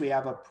case, we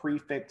have a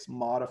prefix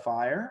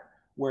modifier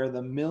where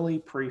the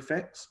milli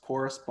prefix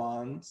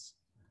corresponds,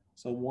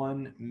 so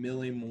 1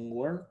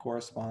 millimolar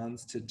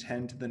corresponds to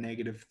 10 to the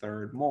negative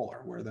third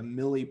molar, where the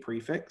milli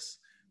prefix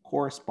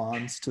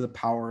corresponds to the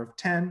power of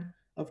 10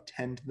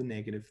 to the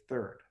negative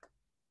third.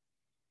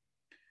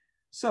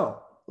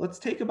 So let's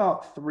take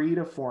about 3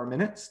 to 4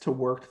 minutes to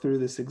work through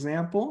this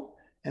example,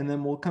 and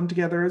then we'll come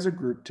together as a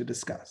group to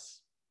discuss.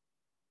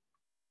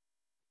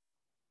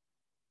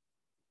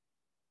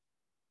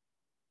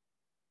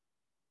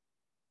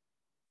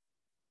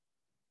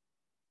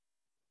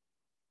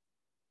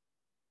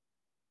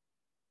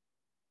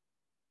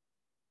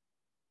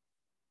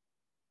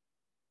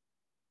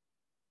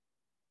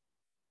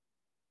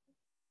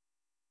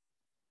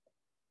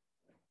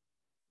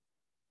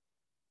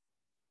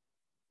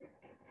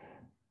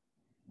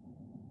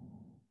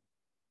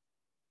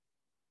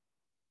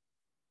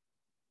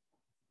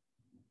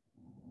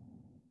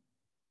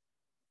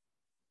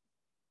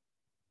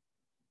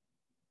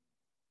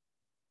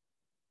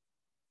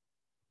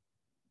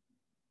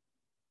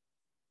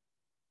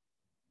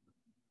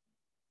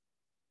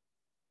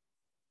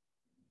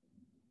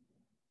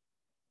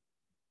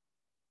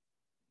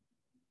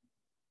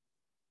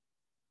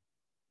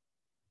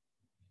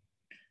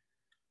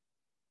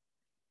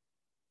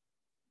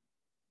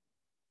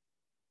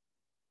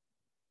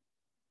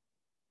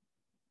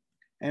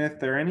 And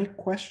if there are any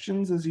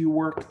questions as you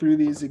work through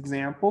these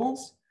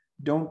examples,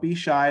 don't be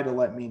shy to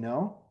let me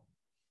know.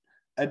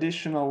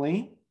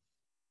 Additionally,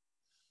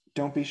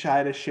 don't be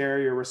shy to share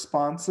your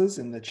responses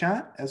in the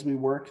chat as we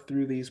work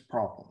through these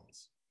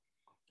problems.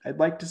 I'd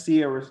like to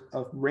see a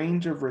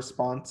range of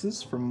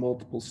responses from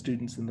multiple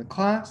students in the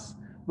class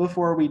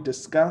before we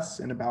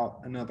discuss in about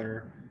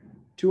another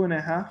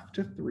 2.5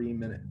 to 3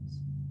 minutes.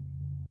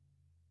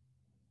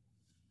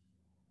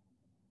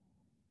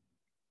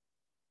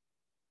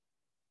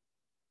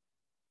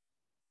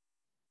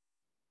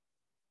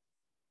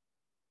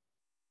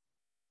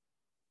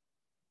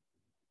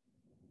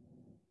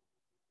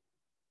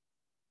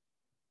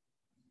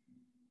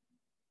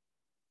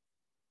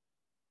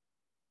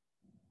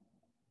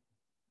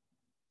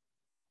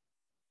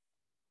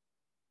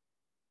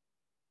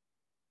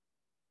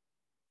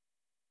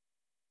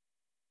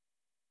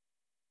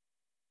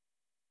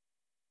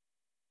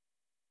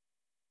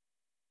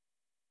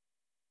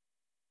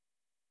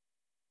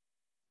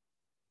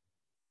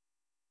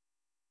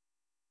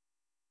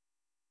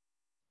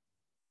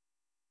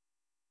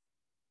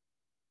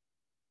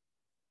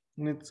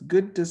 And it's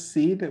good to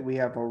see that we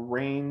have a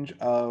range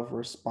of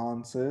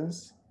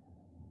responses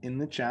in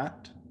the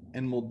chat,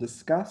 and we'll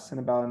discuss in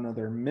about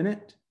another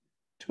minute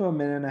to a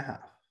minute and a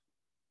half.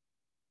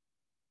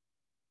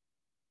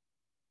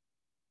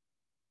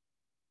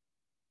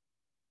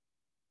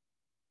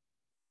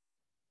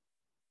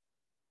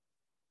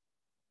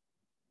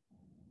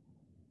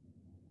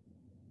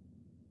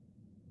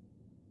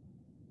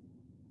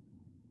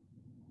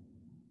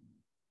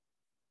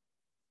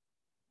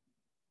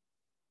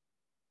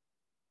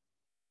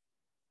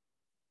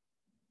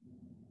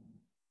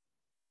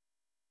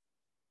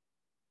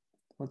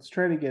 Let's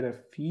try to get a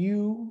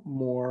few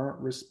more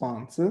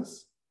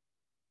responses.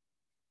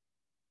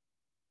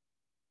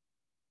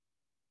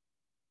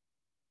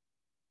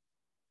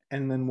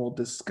 And then we'll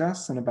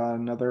discuss in about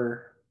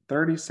another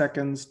 30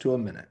 seconds to a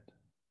minute.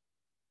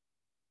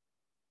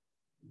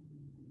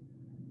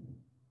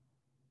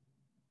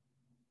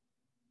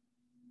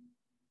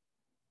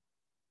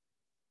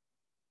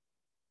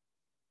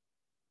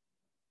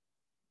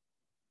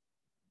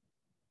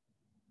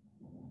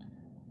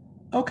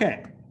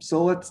 Okay,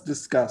 so let's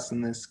discuss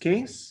in this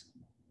case.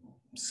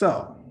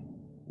 So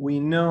we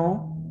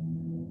know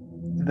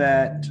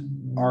that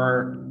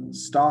our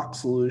stock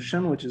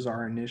solution, which is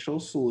our initial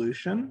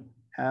solution,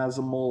 has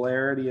a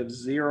molarity of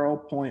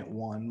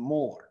 0.1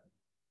 molar.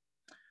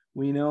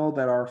 We know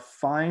that our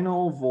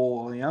final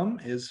volume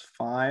is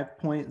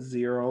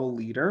 5.0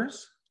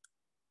 liters,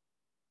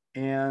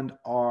 and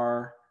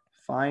our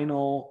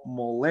final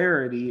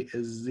molarity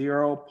is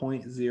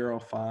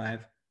 0.05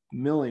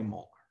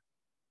 millimolar.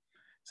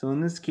 So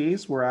in this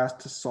case, we're asked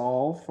to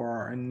solve for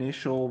our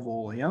initial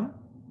volume.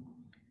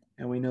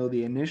 And we know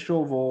the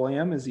initial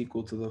volume is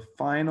equal to the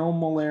final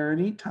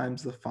molarity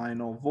times the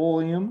final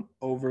volume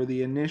over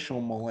the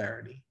initial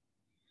molarity,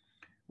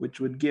 which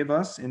would give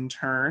us in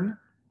turn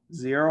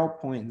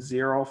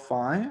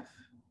 0.05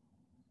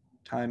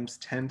 times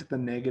 10 to the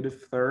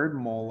negative third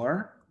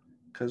molar,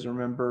 because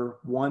remember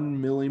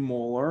 1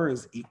 millimolar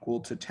is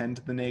equal to 10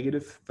 to the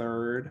negative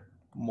third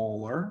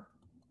molar.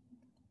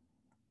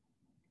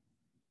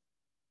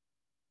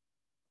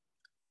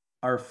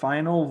 Our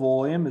final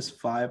volume is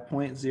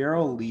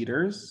 5.0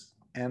 liters,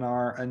 and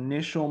our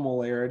initial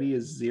molarity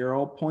is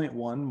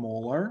 0.1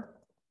 molar.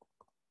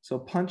 So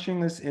punching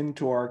this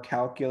into our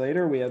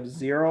calculator, we have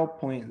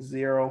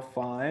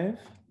 0.05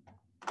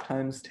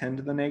 times 10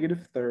 to the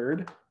negative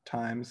third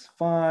times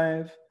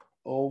 5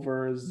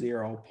 over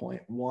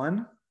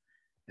 0.1.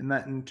 And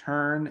that in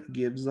turn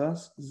gives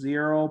us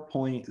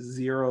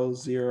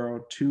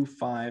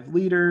 0.0025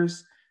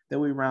 liters. that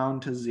we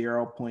round to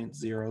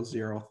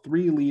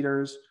 0.003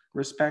 liters,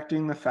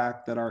 respecting the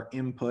fact that our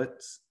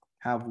inputs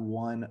have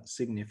one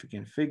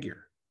significant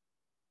figure.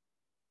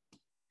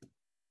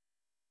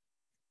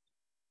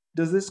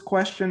 Does this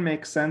question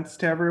make sense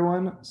to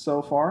everyone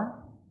so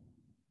far?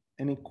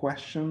 Any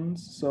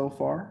questions so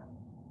far?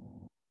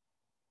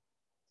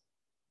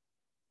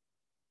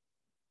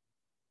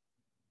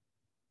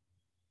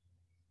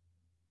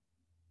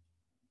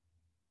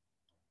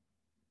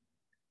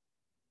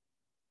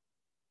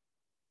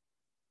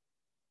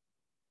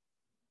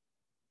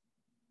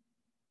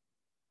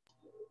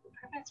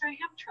 Professor, I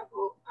have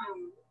trouble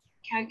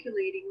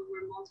calculating when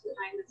we're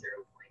multiplying the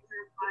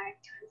 0.05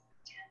 times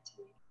 10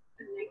 to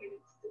the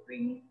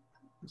 -3.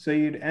 So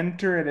you'd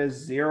enter it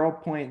as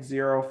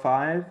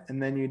 0.05 and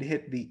then you'd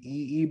hit the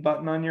EE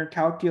button on your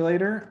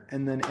calculator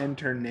and then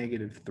enter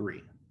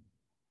 -3.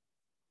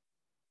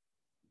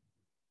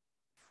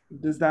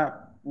 Does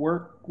that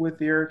work with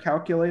your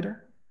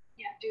calculator?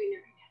 Yeah, doing it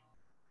right now.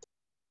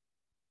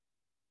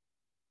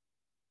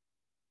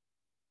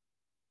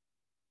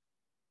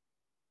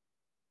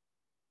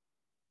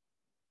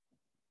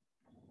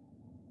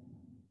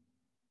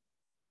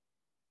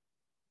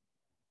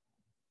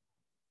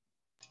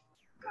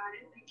 Got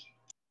it, thank you.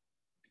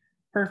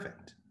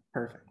 Perfect,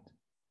 perfect.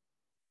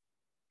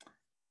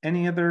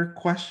 Any other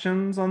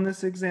questions on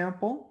this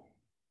example?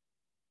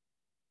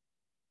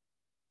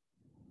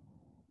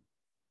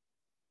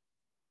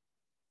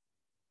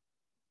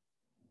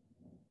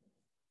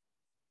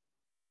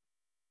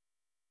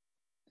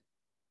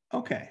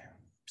 Okay,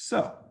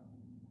 so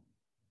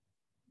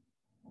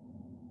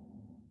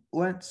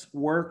let's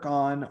work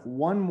on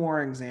one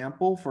more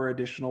example for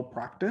additional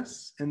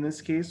practice. In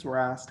this case, we're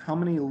asked how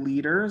many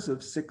liters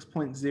of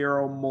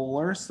 6.0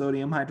 molar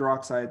sodium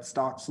hydroxide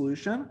stock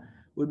solution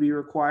would be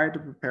required to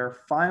prepare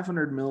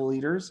 500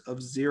 milliliters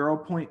of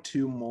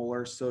 0.2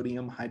 molar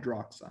sodium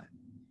hydroxide.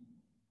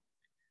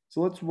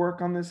 So let's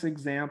work on this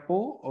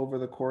example over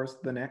the course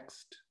of the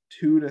next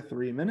 2 to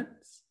 3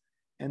 minutes,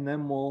 and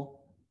then we'll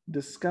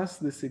discuss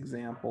this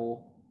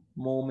example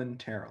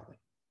momentarily.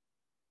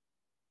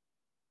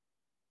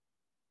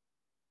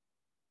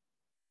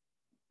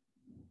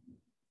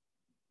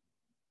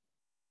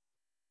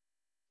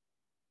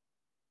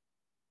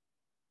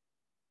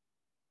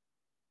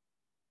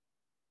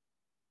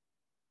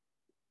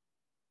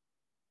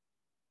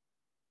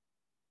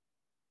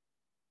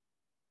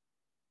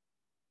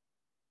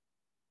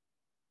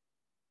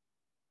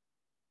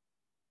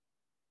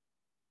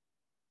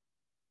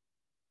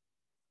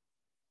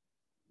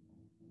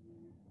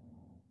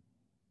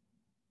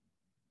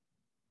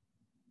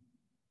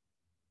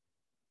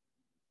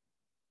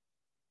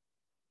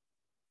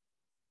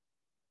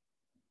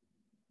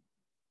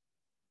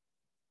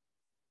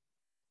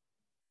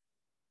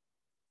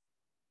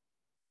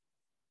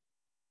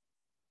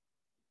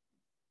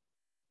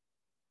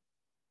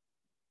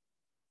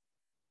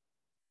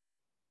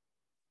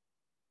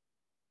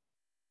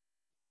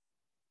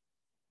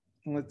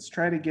 Let's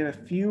try to get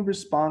a few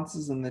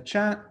responses in the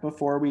chat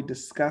before we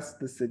discuss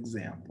this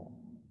example.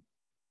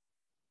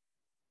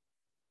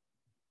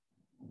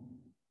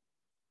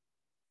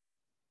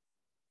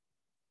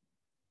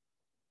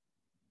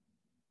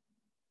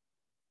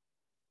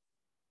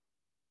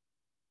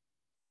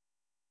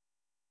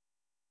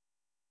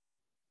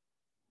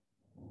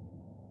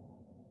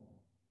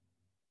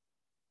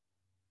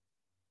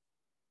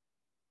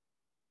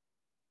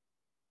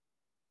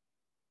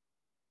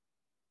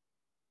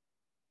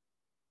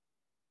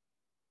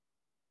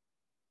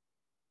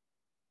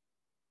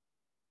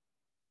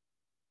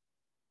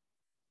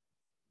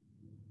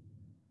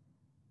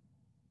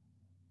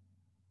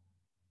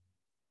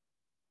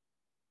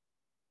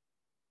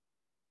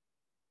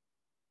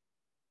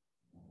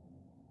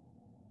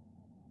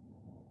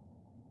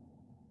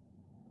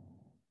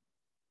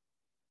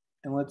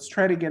 And let's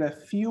try to get a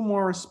few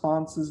more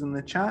responses in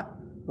the chat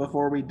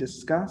before we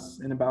discuss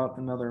in about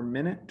another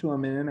minute to a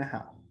minute and a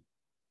half.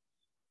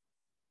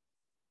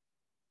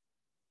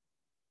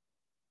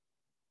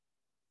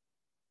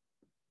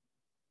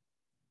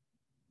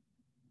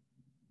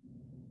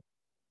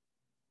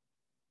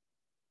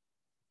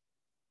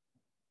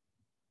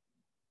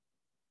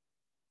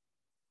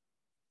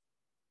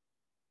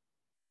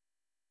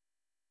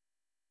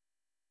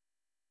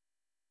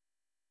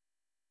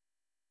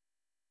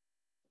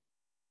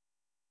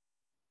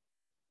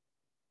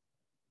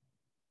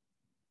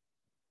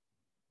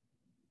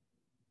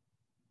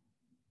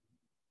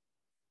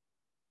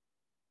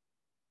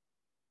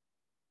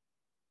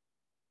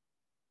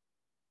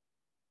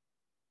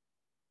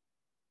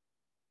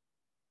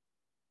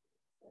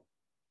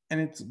 And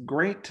it's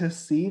great to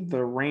see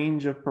the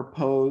range of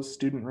proposed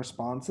student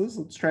responses.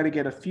 Let's try to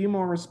get a few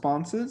more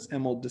responses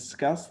and we'll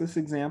discuss this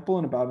example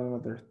in about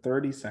another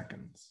 30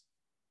 seconds.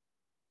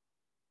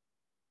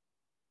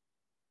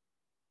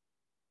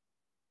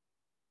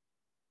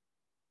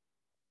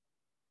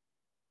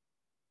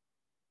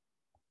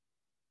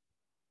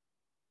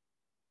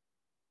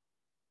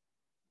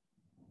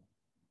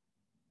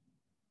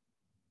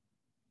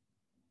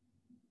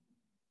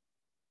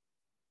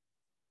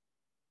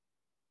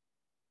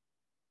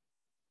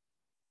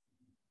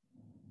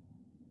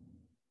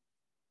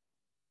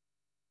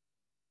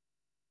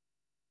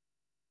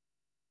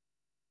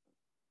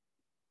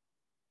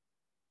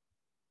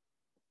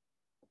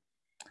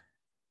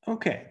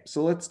 Okay,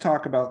 so let's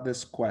talk about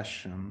this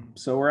question.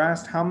 So we're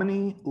asked how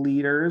many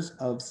liters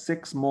of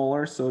 6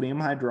 molar sodium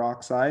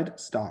hydroxide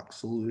stock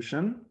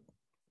solution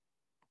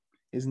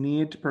is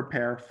needed to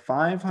prepare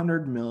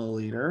 500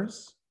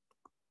 milliliters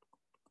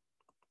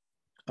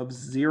of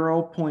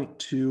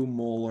 0.2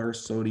 molar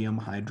sodium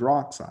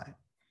hydroxide.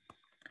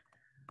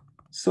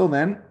 So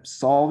then,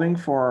 solving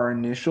for our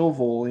initial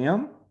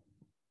volume,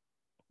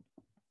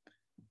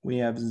 we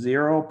have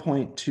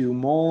 0.2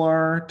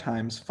 molar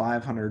times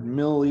 500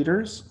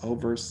 milliliters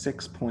over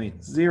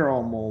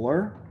 6.0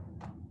 molar.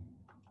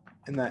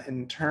 And that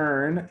in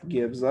turn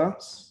gives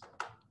us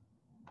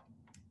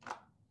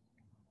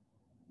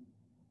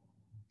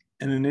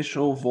an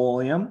initial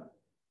volume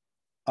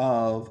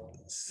of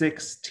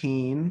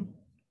 16.6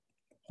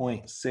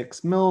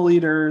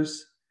 milliliters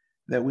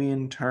that we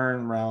in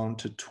turn round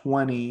to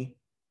 20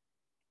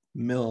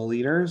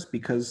 milliliters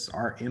because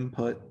our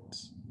input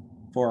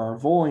for our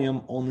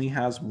volume only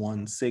has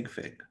 1 sig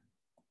fig.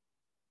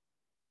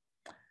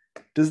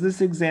 Does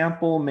this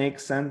example make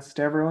sense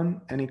to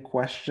everyone? Any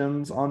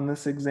questions on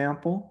this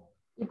example?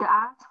 It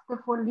asked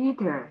for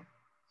liter,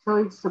 so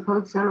it's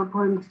supposed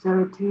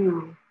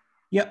 0.02.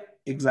 Yep,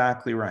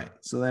 exactly right.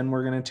 So then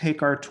we're going to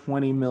take our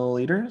 20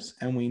 milliliters,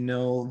 and we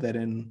know that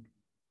in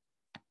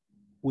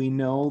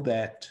 1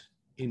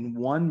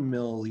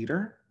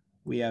 milliliter,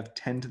 we have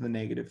 10 to the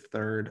negative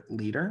third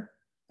liter,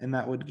 and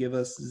that would give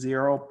us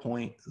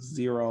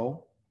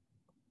 0.02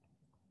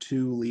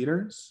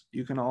 liters.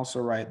 You can also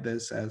write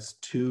this as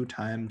 2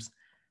 times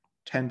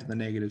 10 to the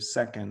negative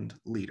second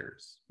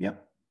liters.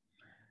 Yep.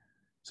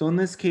 So in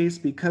this case,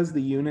 because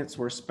the units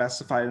were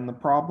specified in the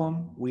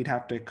problem, we'd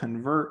have to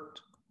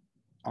convert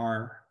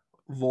our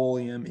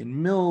volume in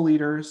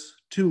milliliters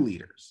to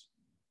liters.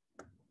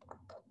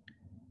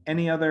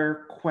 Any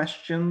other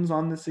questions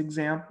on this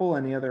example?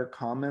 Any other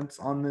comments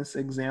on this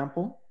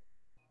example?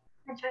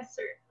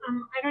 Professor,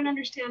 I don't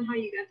understand how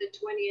you got the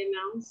 20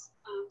 amounts.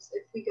 So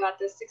if we got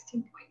the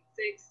 16.6.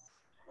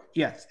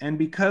 Yes, and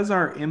because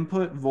our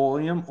input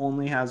volume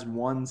only has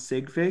 1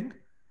 sig fig,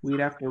 we'd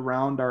have to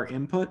round our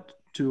input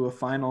to a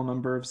final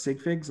number of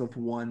sig figs of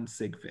 1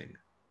 sig fig.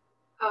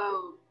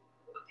 Oh,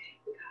 okay,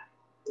 got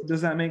it.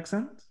 Does that make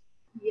sense?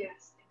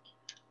 Yes, thank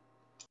you.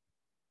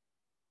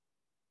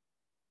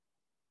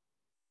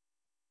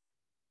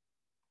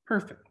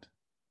 Perfect.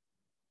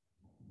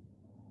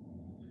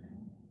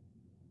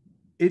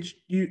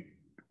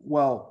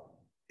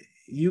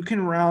 You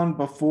can round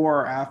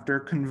before or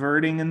after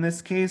converting in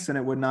this case, and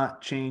it would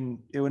not change,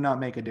 it would not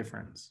make a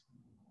difference.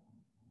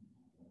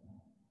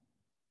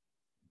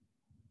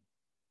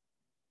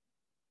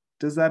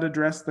 Does that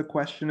address the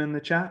question in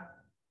the chat?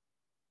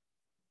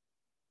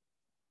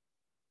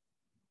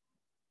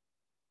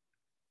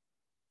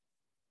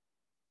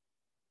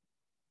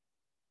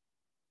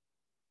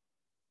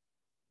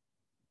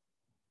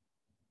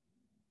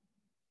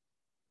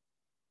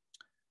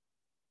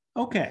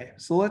 Okay,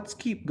 so let's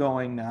keep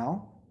going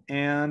now.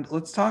 And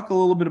let's talk a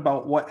little bit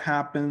about what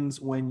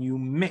happens when you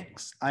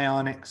mix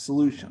ionic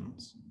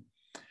solutions.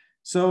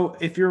 So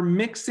if you're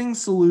mixing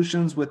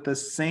solutions with the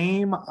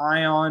same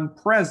ion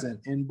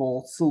present in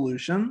both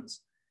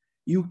solutions,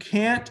 you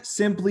can't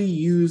simply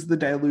use the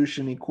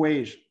dilution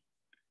equation.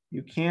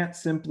 You can't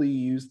simply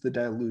use the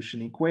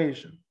dilution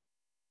equation.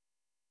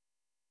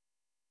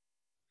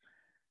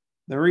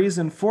 The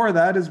reason for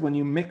that is when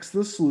you mix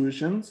the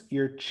solutions,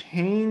 you're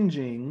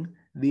changing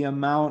the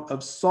amount of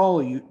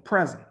solute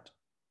present.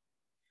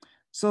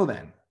 So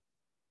then,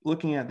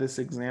 looking at this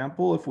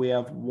example, if we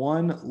have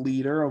 1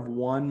 liter of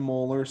 1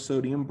 molar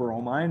sodium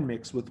bromide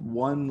mixed with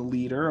 1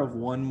 liter of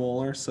 1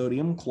 molar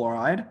sodium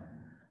chloride,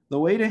 the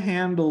way to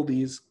handle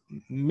these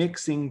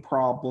mixing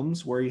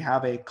problems where you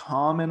have a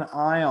common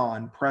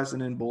ion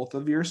present in both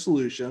of your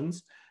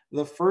solutions,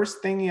 the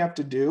first thing you have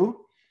to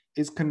do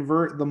is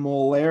convert the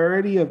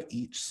molarity of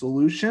each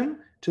solution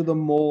to the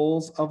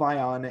moles of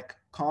ionic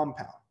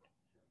compound.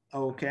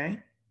 Okay?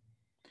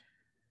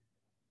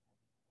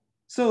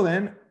 So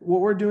then what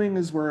we're doing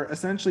is we're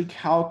essentially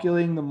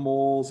calculating the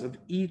moles of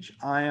each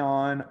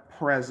ion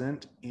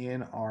present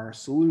in our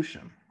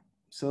solution.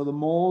 So the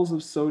moles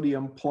of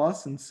sodium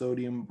plus and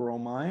sodium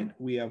bromide,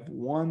 we have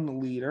 1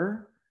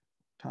 liter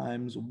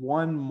times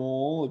 1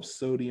 mole of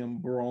sodium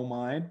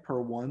bromide per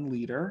 1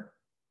 liter.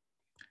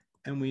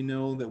 And we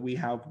know that we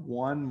have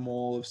 1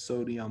 mole of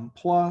sodium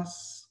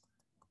plus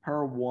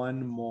per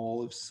 1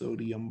 mole of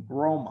sodium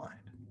bromide.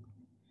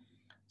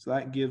 So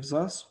that gives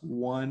us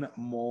 1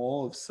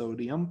 mole of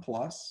sodium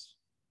plus.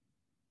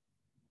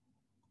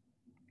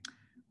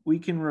 We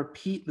can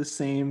repeat the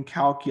same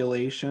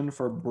calculation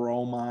for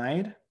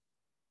bromide.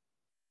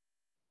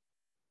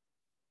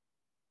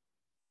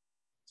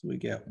 So we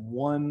get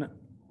 1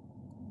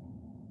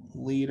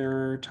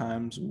 liter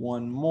times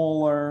 1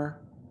 molar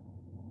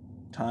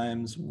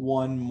times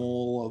 1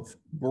 mole of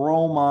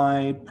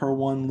bromide per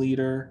 1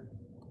 liter.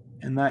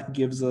 And that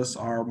gives us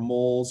our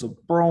moles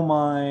of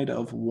bromide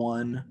of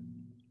 1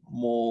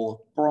 mole of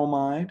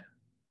bromide.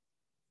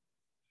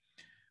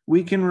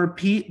 We can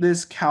repeat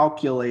this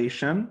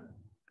calculation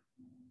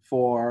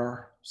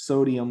for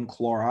sodium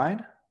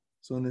chloride.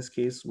 So in this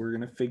case, we're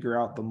going to figure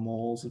out the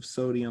moles of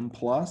sodium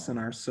plus in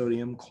our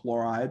sodium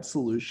chloride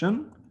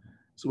solution.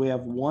 So we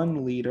have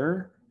 1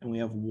 liter and we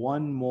have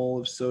 1 mole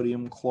of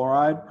sodium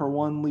chloride per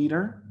 1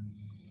 liter.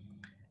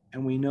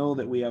 And we know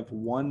that we have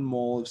 1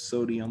 mole of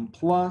sodium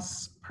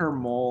plus per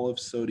mole of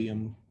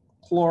sodium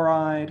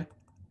chloride.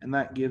 And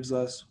that gives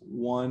us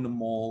 1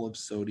 mole of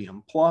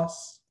sodium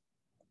plus.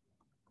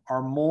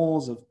 Our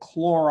moles of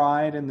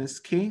chloride in this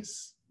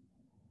case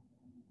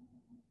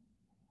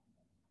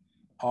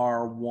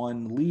are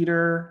 1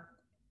 liter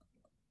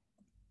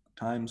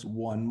times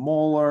 1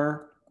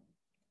 molar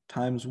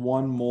times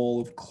 1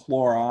 mole of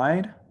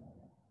chloride.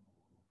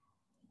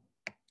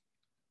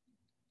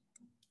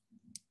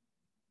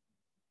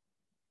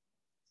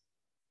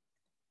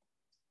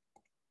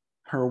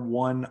 Per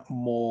 1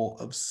 mole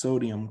of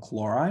sodium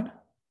chloride.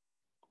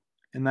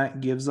 And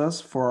that gives us,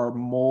 for our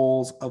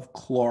moles of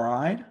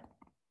chloride,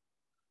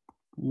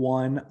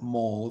 1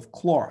 mole of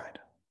chloride.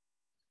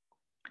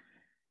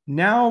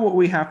 Now what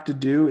we have to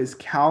do is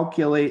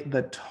calculate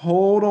the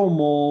total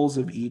moles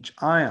of each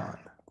ion.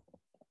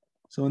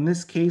 So in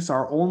this case,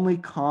 our only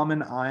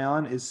common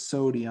ion is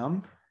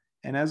sodium.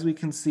 And as we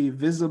can see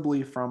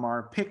visibly from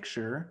our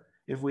picture,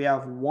 if we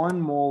have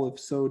 1 mole of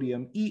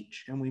sodium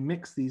each and we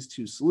mix these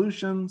 2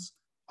 solutions,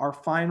 our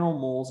final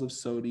moles of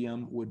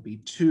sodium would be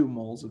 2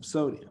 moles of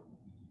sodium.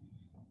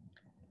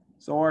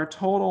 So our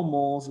total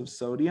moles of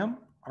sodium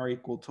are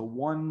equal to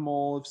 1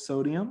 mole of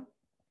sodium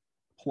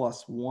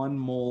plus 1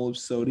 mole of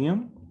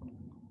sodium,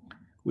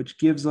 which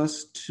gives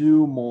us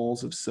 2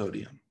 moles of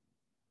sodium.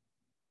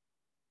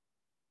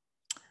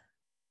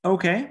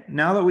 Okay,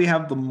 now that we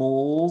have the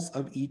moles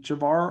of each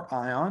of our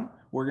ion,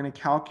 we're going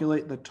to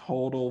calculate the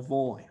total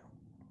volume.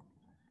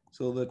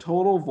 So the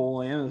total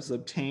volume is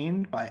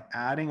obtained by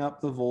adding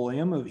up the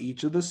volume of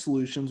each of the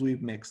solutions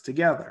we've mixed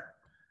together.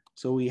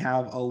 So we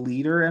have a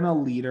liter and a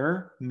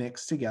liter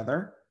mixed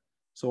together.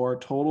 So our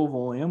total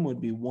volume would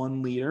be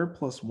 1 liter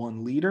plus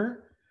 1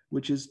 liter,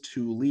 which is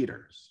 2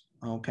 liters,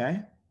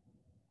 okay?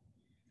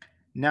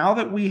 Now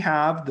that we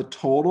have the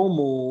total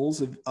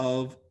moles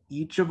of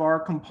each of our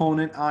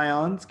component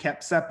ions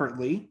kept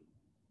separately,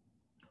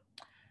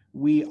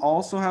 we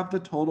also have the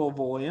total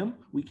volume.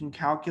 We can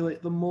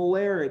calculate the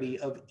molarity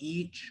of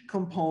each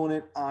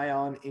component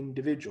ion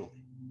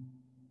individually.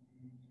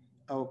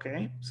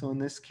 Okay, so in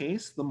this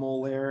case, the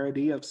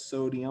molarity of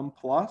sodium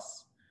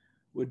plus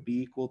would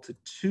be equal to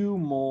 2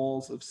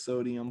 moles of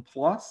sodium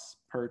plus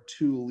per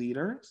 2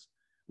 liters,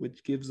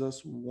 which gives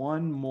us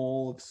 1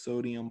 mole of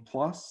sodium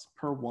plus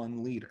per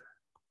 1 liter.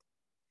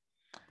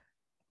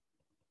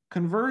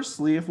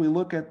 Conversely, if we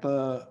look at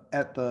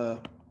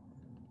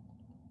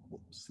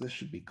this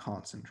should be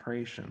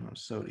concentration of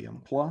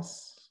sodium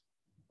plus.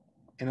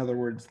 In other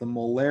words, the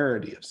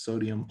molarity of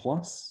sodium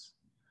plus.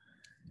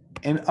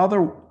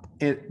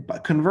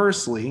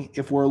 Conversely,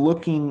 if we're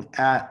looking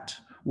at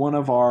one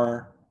of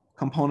our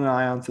component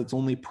ions that's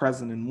only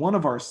present in one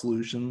of our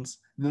solutions,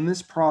 then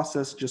this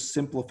process just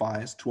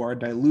simplifies to our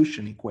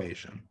dilution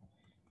equation.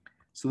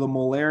 So the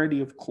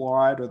molarity of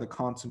chloride, or the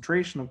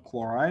concentration of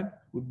chloride,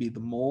 would be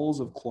the moles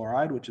of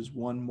chloride, which is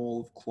 1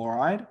 mole of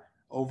chloride,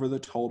 over the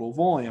total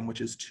volume,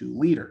 which is 2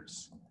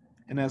 liters.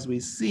 And as we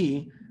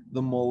see,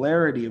 the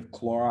molarity of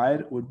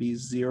chloride would be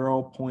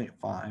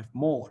 0.5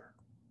 molar.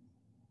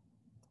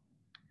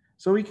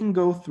 So we can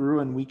go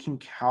through and we can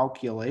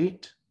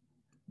calculate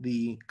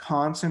the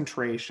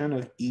concentration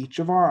of each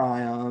of our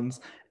ions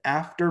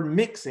after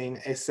mixing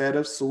a set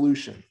of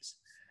solutions.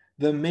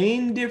 The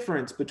main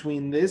difference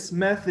between this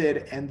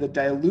method and the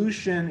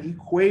dilution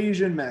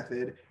equation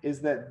method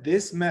is that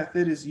this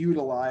method is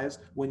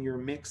utilized when you're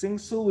mixing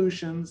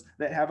solutions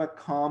that have a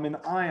common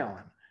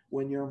ion.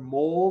 When your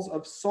moles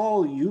of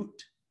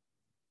solute,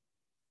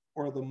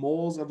 or the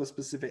moles of a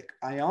specific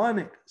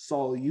ionic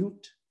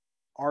solute,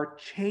 are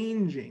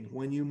changing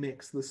when you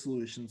mix the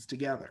solutions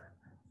together.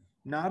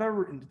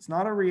 It's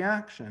not a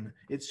reaction,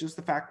 it's just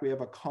the fact we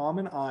have a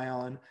common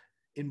ion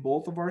in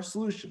both of our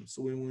solutions.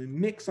 So when we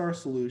mix our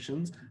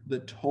solutions, the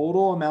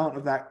total amount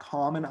of that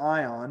common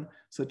ion,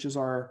 such as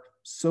our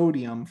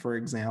sodium, for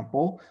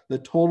example, the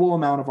total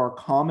amount of our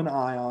common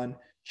ion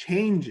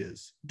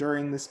changes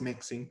during this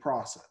mixing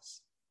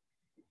process.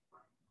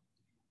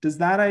 Does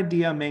that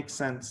idea make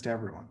sense to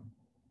everyone?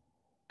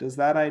 Does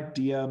that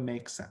idea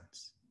make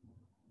sense?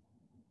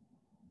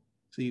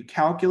 So you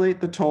calculate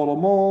the total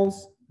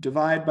moles,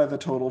 divide by the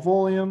total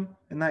volume,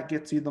 and that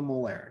gets you the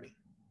molarity.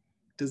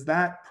 Does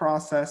that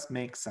process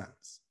make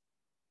sense?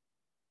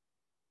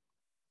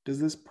 Does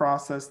this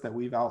process that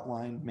we've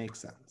outlined make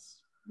sense?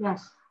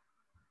 Yes.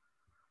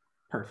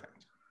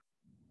 Perfect.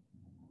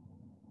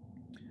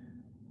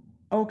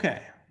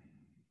 Okay.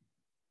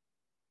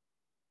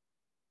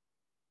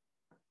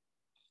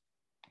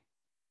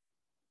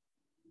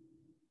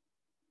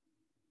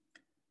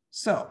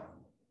 So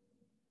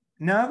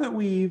now that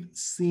we've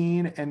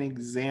seen an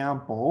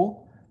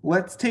example,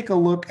 let's take a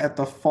look at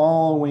the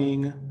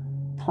following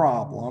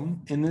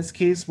problem. In this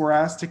case, we're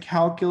asked to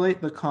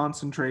calculate the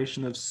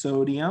concentration of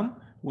sodium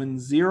when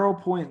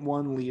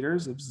 0.1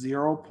 liters of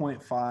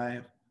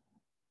 0.5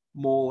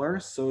 molar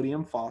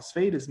sodium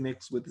phosphate is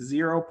mixed with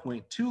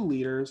 0.2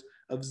 liters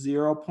of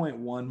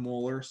 0.1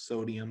 molar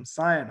sodium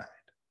cyanide.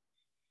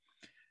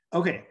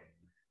 Okay,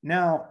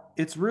 now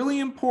it's really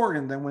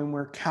important that when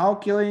we're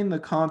calculating the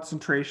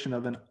concentration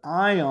of an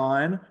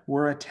ion,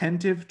 we're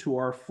attentive to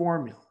our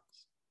formulas.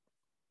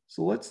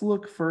 So let's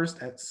look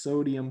first at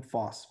sodium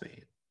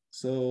phosphate.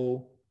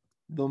 So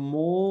the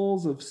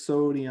moles of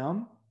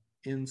sodium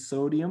in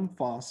sodium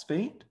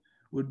phosphate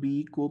would be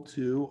equal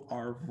to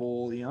our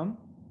volume,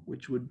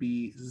 which would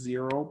be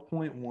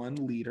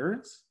 0.1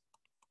 liters,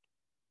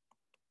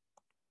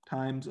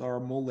 times our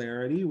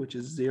molarity, which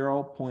is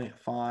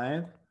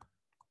 0.5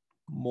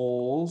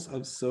 moles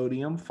of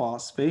sodium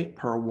phosphate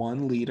per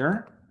 1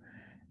 liter.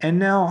 And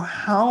now,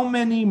 how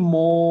many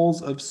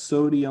moles of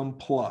sodium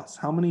plus,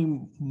 how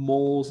many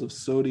moles of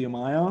sodium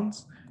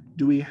ions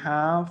do we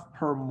have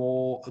per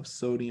mole of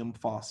sodium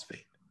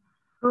phosphate?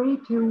 3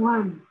 to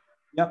 1.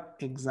 Yep,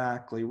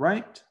 exactly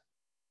right.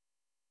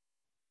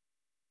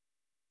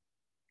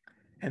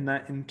 And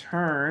that in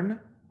turn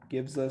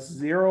gives us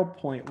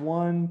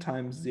 0.1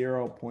 times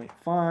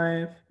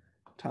 0.5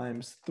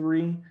 times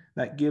 3.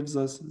 That gives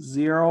us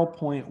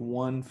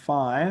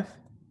 0.15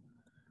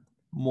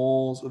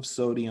 moles of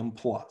sodium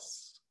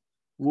plus.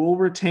 We'll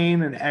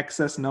retain an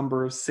excess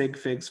number of sig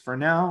figs for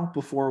now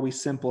before we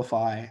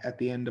simplify at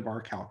the end of our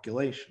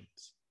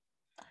calculations.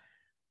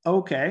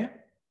 Okay,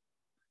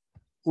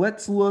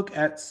 let's look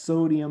at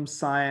sodium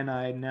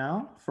cyanide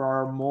now. For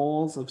our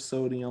moles of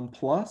sodium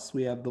plus,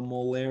 we have the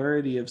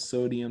molarity of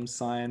sodium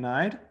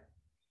cyanide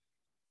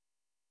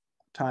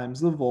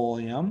times the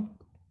volume.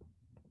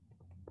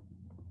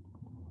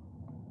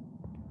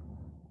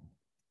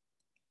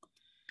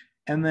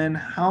 And then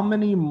how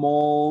many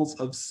moles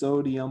of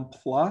sodium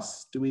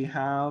plus do we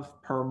have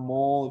per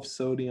mole of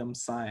sodium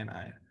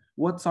cyanide?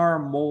 What's our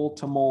mole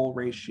to mole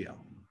ratio?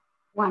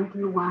 1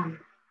 to 1.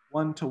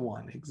 1 to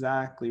 1,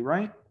 exactly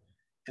right.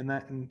 And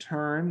that in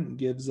turn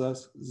gives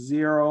us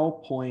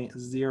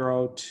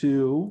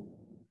 0.02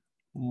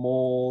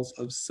 moles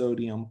of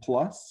sodium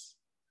plus.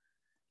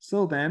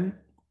 So then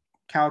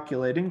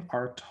calculating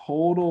our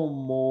total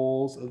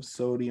moles of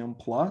sodium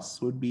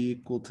plus would be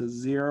equal to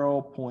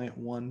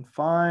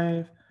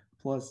 0.15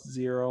 plus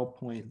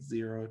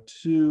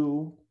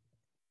 0.02,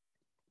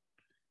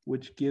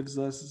 which gives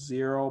us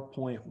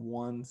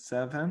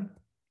 0.17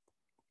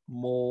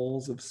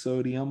 moles of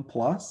sodium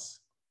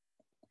plus.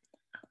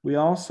 We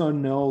also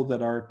know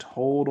that our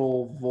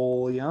total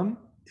volume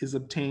is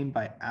obtained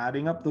by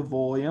adding up the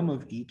volume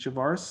of each of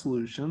our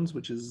solutions,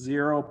 which is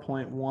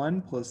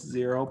 0.1 plus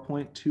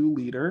 0.2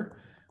 liter,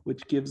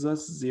 which gives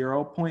us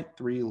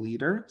 0.3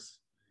 liters.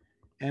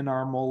 And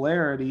our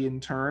molarity in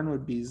turn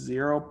would be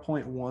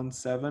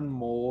 0.17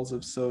 moles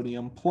of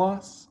sodium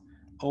plus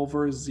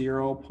over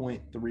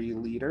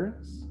 0.3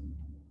 liters.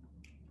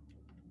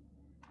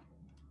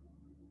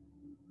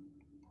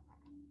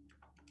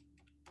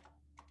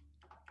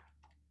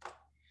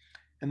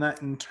 And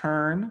that in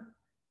turn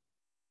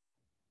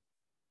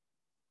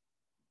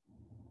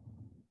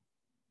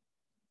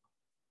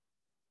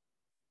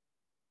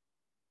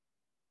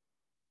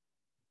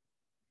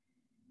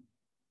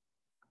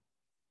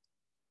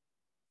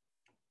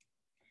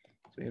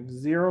so we have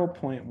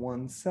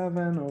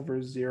 0.17 over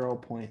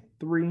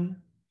 0.3,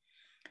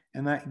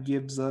 and that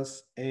gives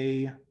us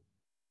a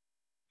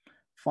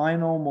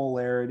final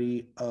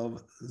molarity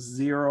of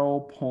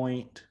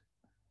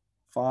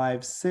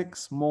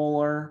 0.56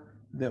 molar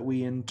that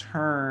we in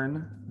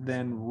turn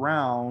then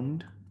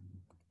round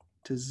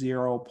to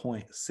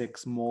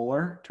 0.6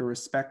 molar to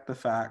respect the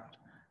fact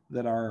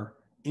that our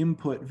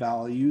input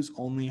values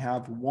only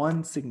have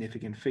one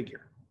significant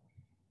figure.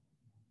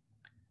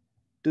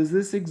 Does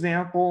this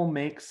example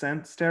make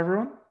sense to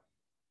everyone?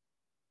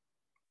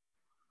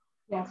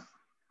 Yes.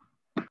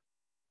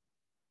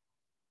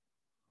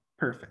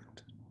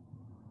 Perfect.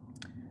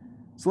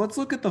 So let's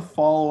look at the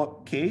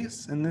follow-up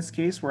case. In this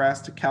case, we're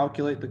asked to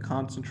calculate the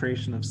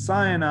concentration of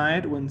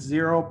cyanide when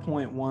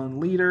 0.1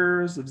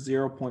 liters of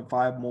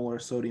 0.5 molar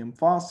sodium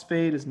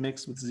phosphate is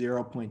mixed with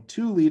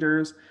 0.2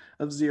 liters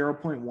of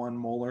 0.1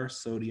 molar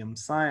sodium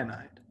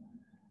cyanide.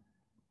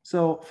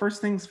 So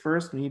first things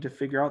first, we need to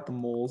figure out the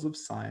moles of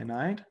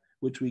cyanide,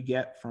 which we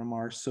get from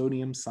our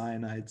sodium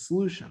cyanide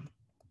solution.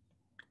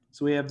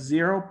 So we have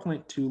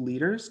 0.2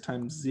 liters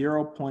times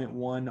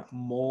 0.1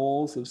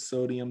 moles of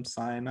sodium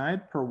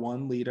cyanide per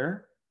 1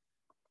 liter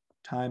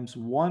times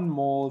 1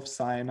 mole of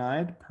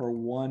cyanide per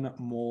 1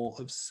 mole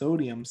of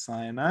sodium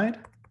cyanide.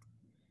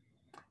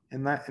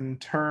 And that in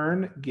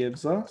turn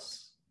gives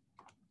us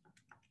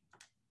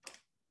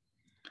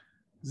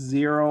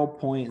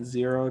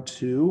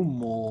 0.02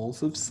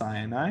 moles of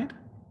cyanide.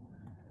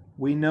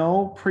 We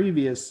know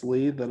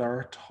previously that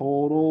our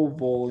total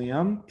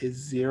volume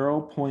is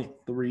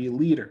 0.3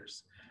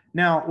 liters.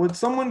 Now, would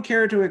someone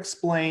care to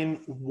explain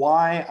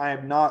why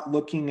I'm not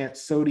looking at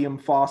sodium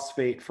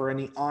phosphate for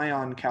any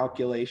ion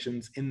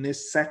calculations in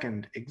this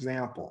second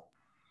example?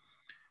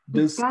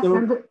 It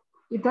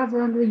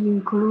doesn't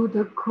include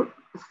the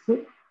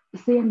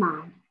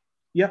cyanide.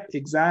 Yep,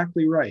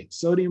 exactly right.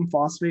 Sodium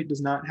phosphate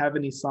does not have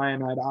any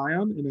cyanide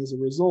ion, and as a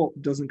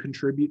result, doesn't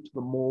contribute to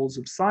the moles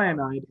of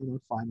cyanide in our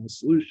final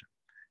solution.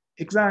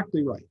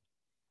 Exactly right.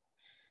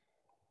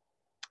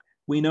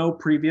 We know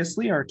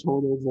previously our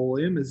total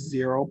volume is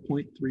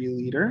 0.3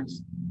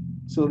 liters.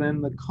 So then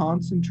the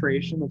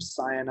concentration of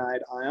cyanide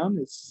ion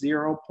is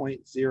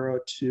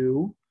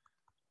 0.02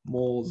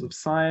 moles of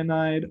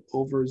cyanide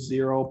over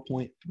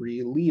 0.3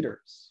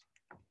 liters.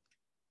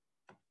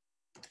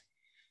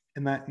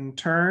 And that in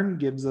turn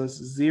gives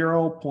us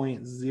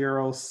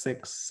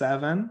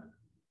 0.067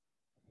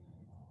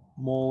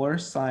 molar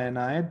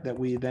cyanide that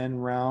we then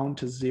round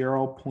to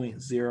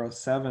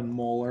 0.07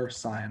 molar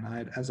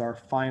cyanide as our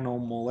final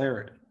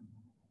molarity.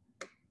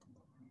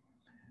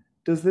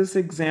 Does this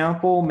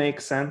example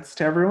make sense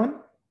to everyone?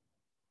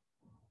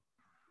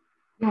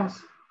 Yes.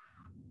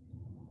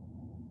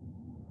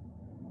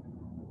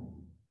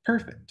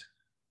 Perfect,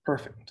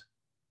 perfect.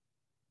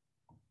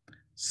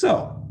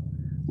 So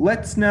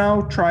let's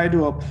now try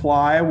to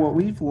apply what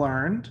we've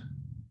learned,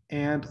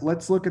 and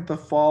let's look at the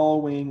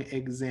following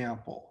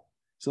example.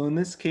 So in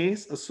this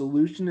case, a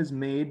solution is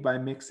made by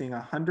mixing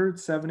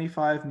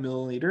 175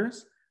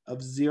 milliliters of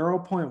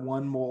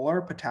 0.1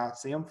 molar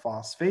potassium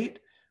phosphate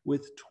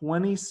with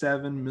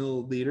 27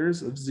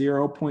 milliliters of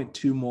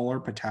 0.2 molar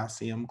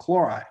potassium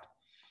chloride.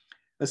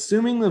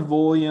 Assuming the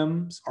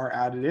volumes are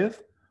additive,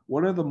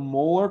 what are the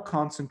molar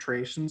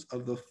concentrations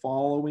of the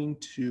following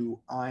two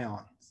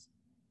ions?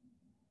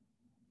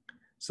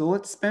 So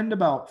let's spend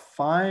about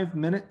 5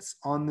 minutes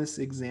on this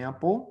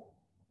example.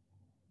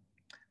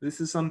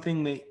 This is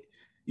something that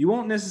you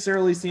won't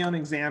necessarily see on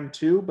exam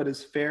 2, but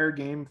is fair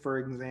game for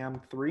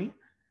exam 3.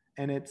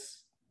 And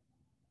it's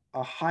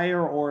a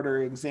higher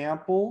order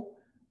example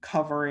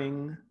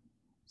covering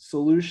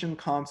solution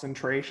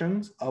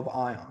concentrations of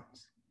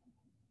ions.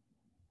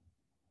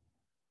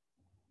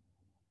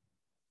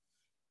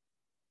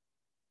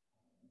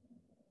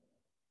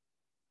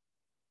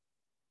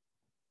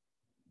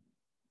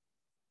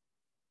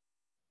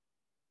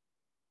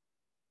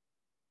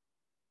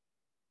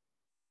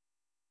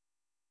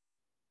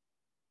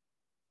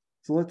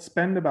 So let's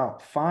spend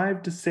about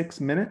 5 to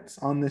 6 minutes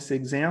on this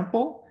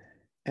example,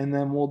 and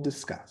then we'll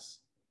discuss.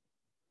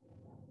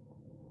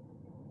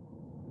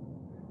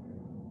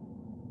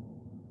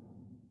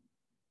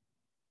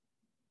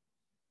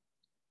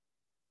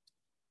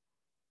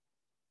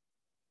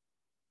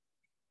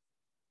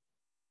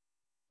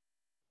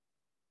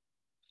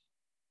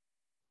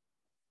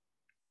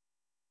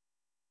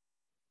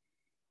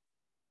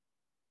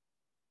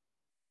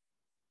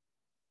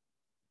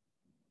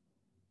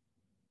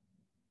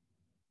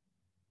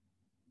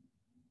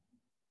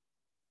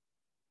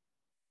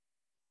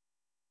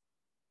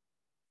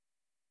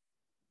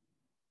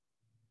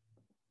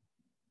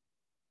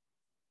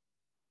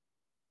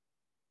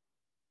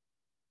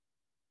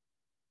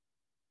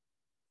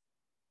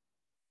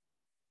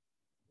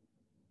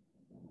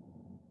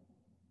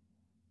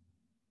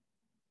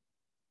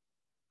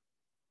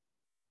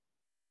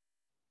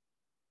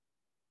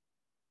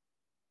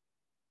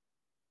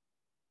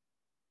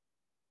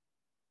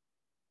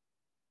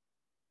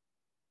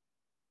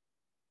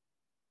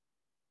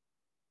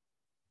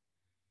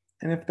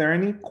 And if there are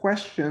any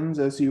questions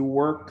as you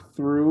work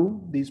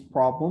through these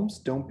problems,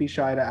 don't be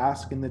shy to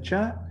ask in the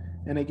chat.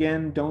 And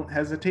again, don't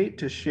hesitate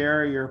to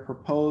share your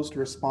proposed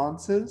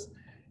responses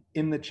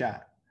in the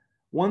chat.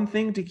 One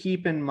thing to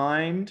keep in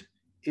mind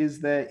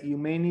is that you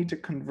may need to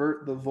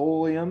convert the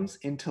volumes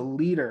into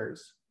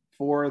liters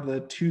for the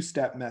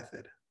two-step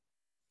method.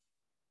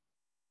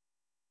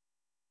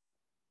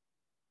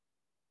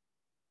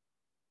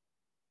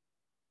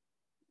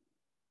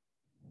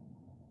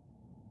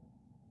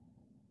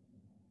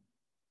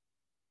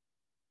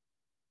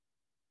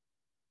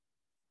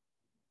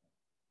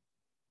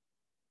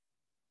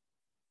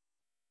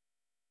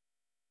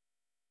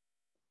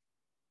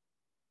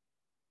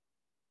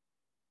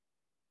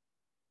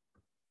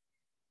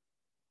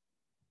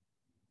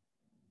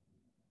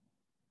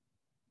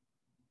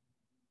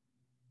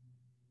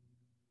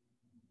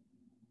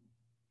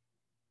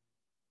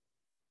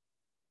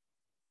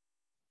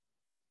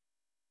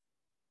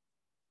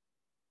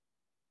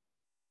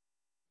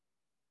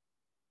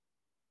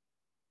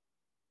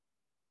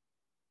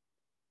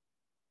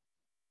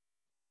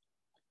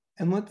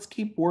 And let's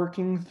keep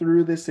working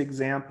through this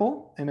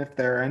example. And if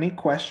there are any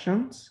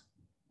questions,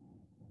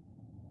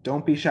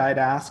 don't be shy to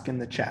ask in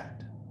the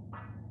chat.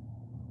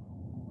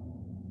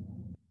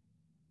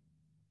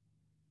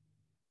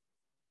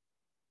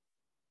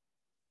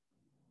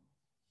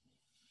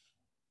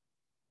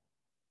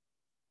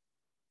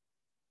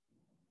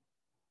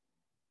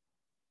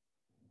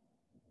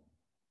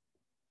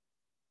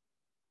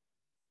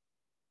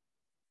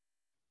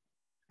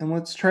 And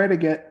let's try to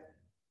get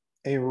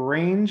a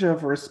range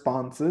of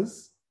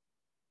responses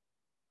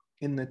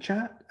in the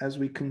chat as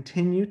we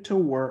continue to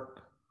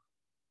work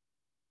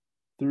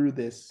through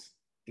this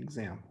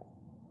example.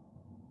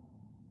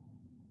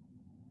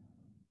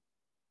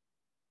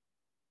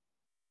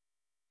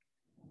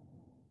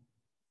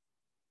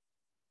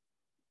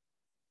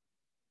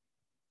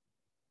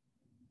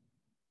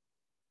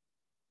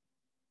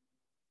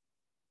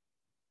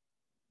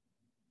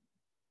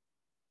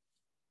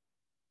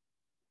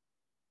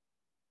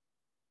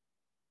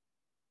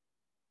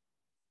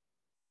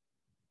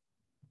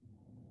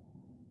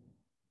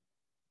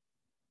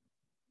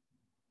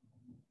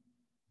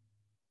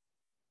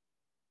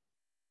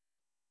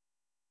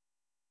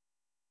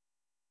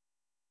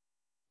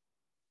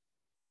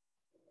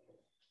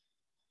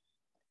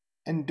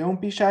 And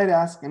don't be shy to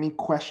ask any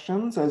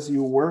questions as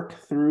you work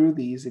through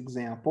these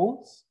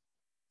examples,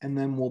 and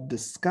then we'll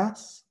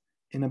discuss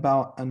in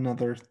about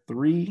another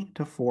 3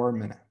 to 4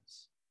 minutes.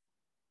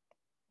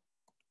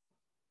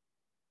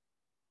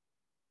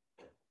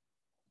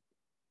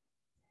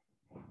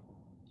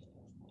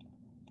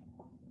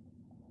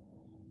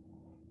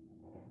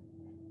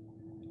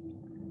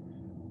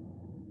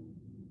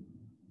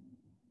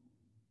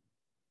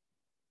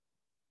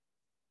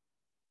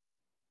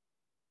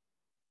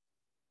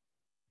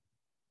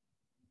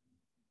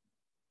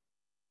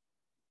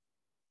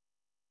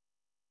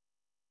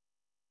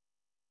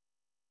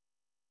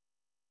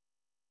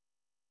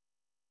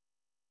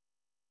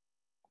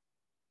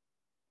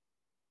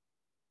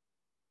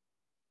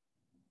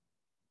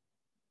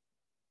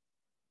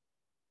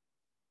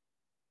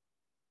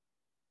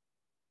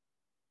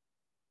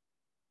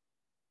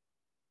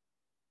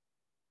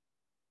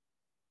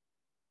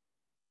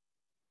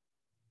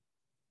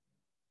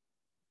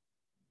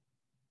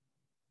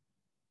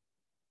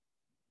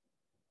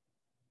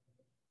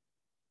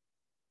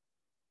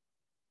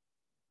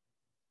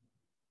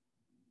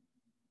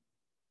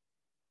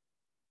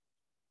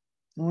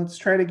 And let's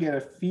try to get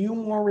a few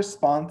more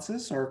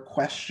responses or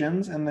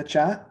questions in the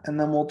chat, and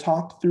then we'll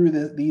talk through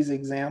these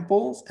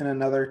examples in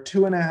another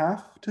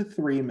 2.5 to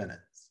 3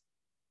 minutes.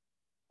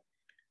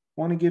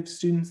 I want to give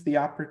students the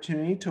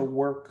opportunity to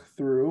work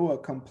through a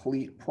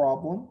complete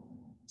problem,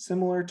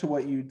 similar to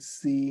what you'd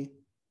see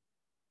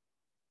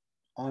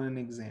on an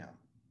exam.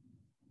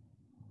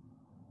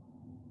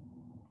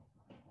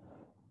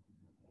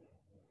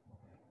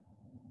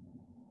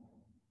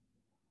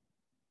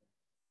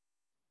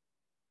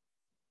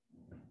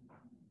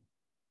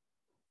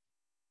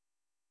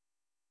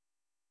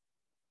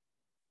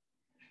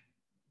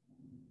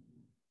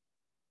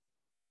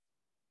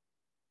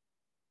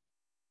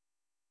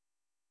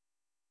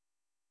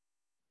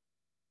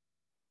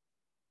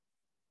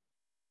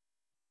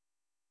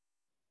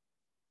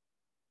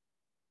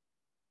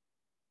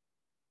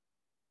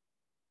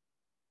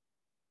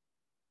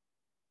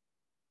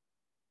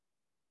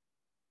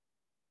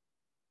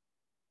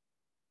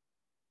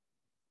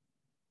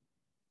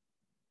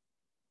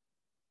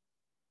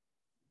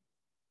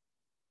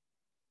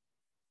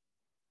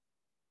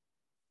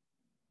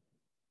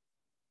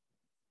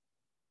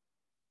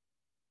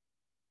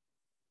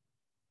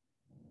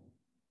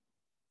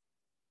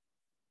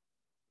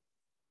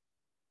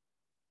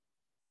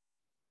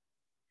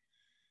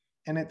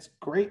 And it's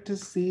great to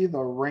see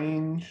the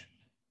range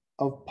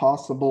of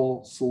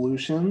possible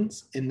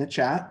solutions in the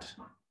chat.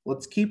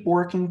 Let's keep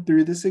working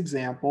through this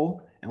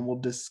example, and we'll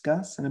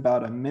discuss in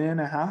about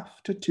 1.5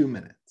 to 2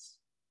 minutes.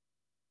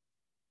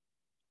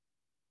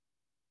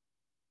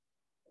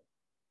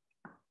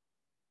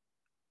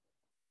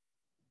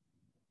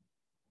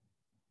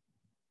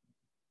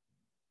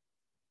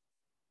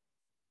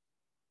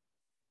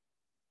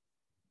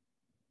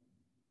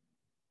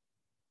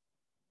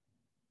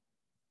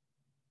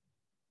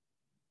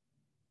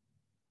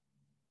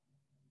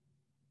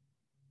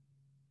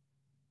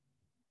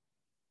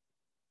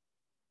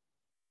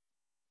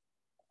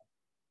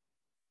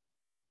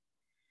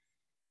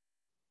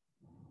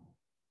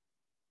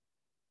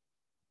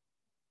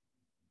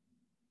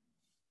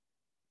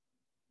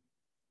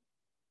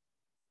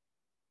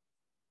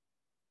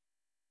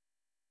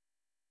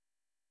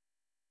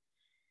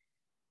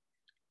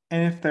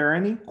 And if there are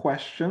any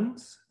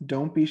questions,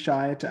 don't be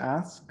shy to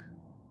ask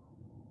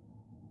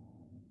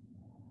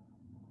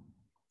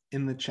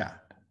in the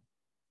chat.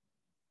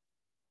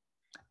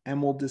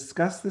 And we'll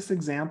discuss this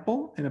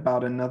example in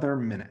about another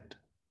minute.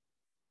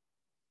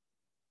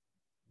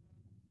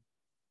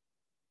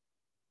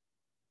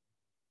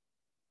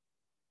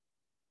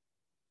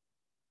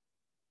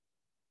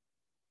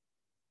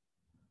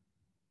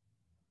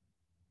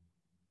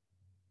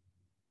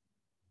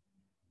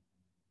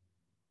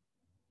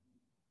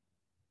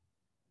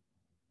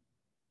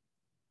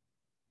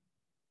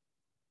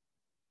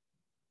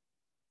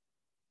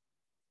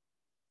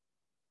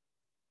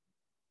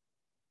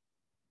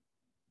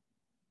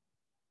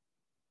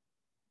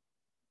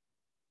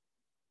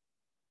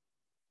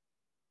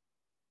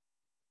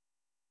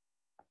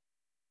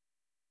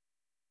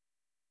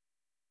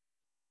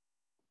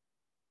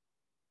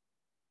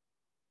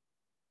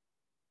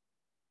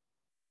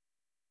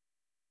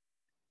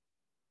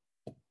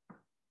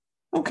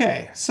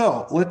 Okay,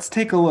 so let's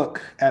take a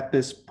look at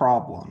this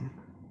problem.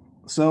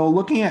 So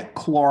looking at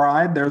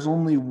chloride, there's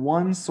only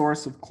one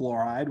source of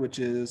chloride, which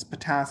is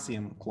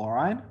potassium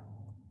chloride.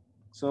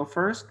 So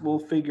first we'll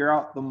figure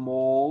out the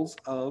moles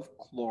of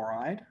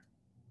chloride.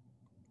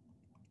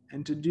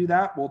 And to do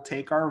that, we'll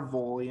take our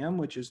volume,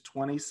 which is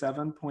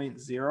 27.0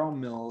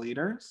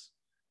 milliliters,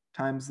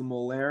 times the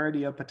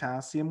molarity of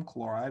potassium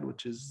chloride,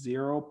 which is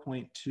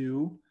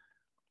 0.2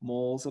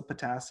 moles of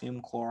potassium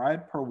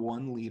chloride per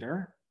 1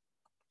 liter.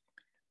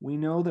 We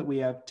know that we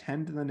have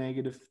 10 to the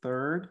negative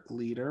third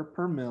liter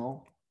per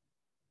mil,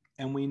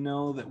 and we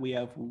know that we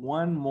have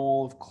 1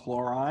 mole of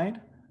chloride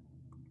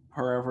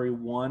per every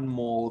 1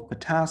 mole of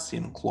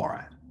potassium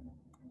chloride.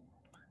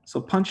 So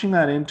punching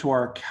that into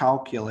our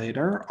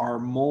calculator, our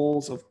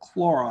moles of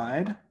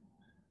chloride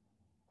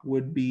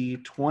would be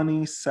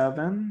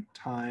 27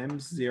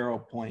 times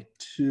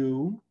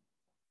 0.2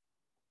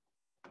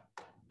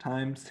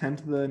 times 10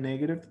 to the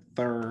negative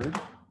third.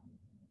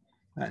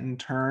 That in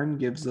turn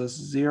gives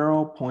us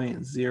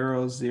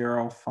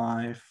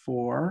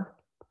 0.0054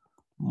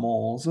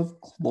 moles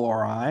of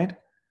chloride.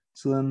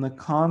 So then the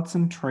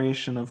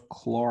concentration of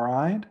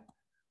chloride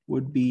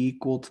would be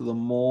equal to the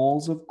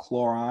moles of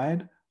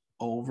chloride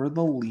over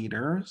the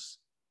liters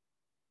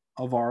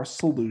of our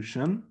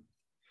solution.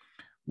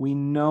 We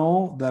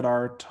know that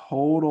our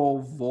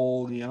total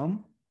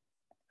volume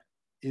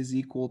is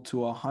equal to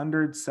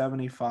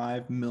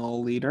 175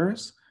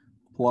 milliliters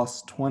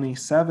plus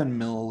 27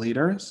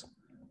 milliliters.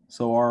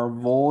 So our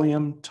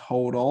volume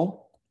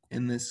total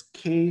in this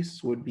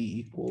case would be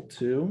equal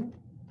to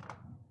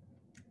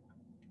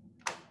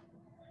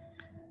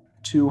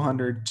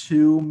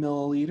 202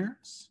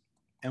 milliliters.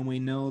 And we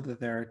know that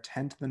there are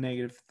 10 to the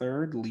negative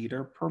third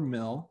liter per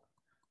mil.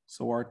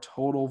 So our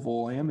total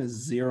volume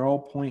is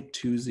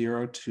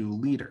 0.202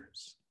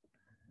 liters.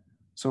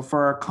 So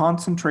for our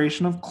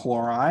concentration of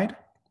chloride,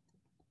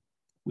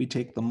 we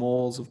take the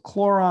moles of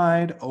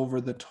chloride over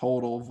the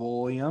total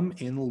volume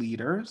in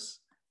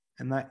liters,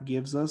 and that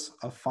gives us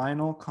a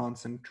final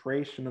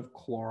concentration of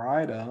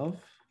chloride of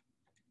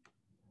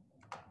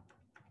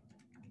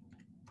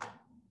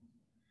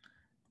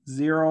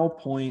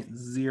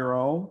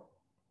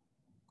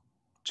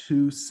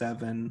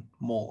 0.027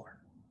 molar.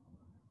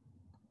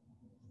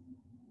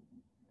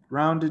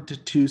 Rounded to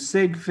 2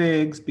 sig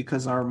figs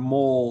because our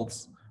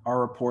moles are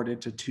reported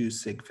to 2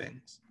 sig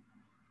figs.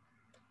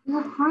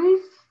 The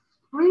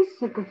free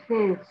sig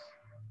figs.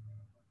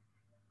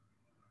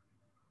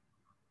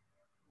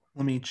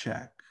 Let me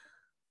check.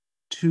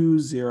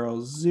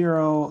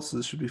 200, so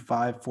this should be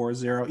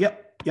 540.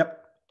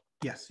 Yep.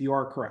 Yes, you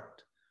are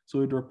correct. So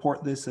we'd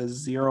report this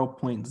as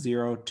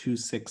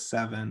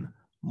 0.0267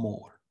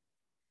 molar.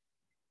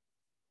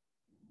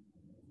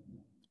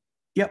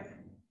 Yep,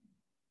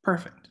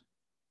 perfect.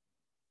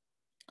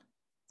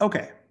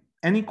 Okay,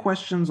 any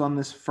questions on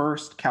this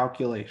first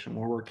calculation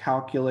where we're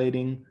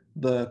calculating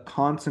the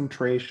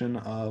concentration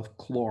of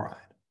chloride?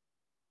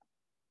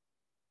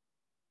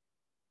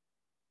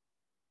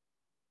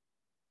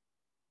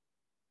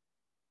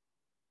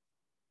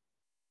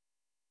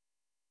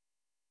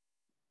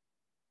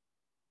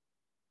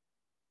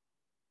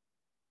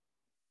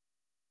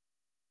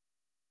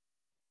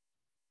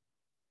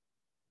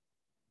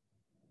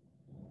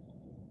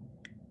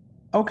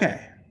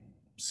 Okay,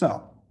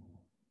 so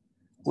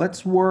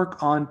let's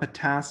work on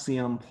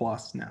potassium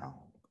plus now.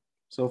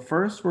 So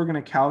first we're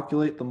going to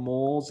calculate the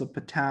moles of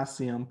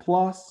potassium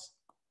plus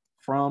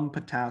from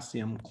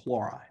potassium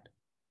chloride.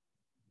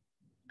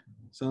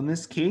 So in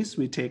this case,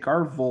 we take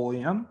our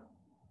volume,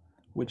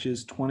 which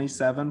is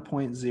 27.0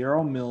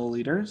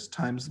 milliliters,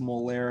 times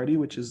molarity,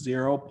 which is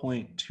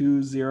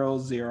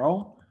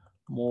 0.200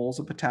 moles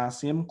of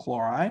potassium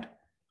chloride.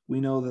 We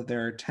know that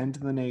there are 10 to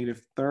the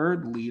negative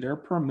third liter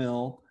per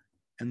mil,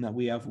 and that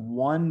we have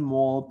 1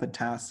 mole of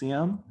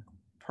potassium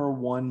per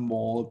 1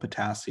 mole of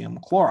potassium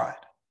chloride.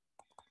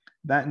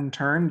 That in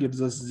turn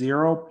gives us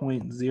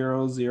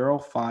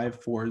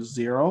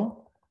 0.00540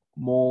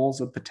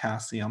 moles of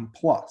potassium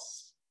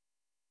plus.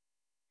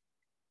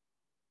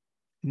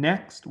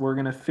 Next, we're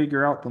going to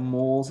figure out the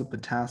moles of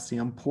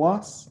potassium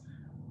plus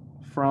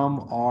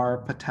from our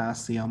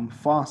potassium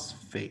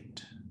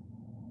phosphate.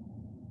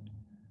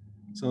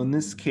 So in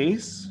this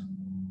case,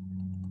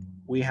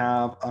 we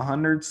have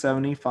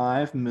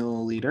 175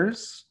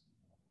 milliliters,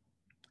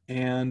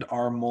 and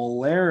our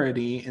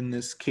molarity in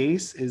this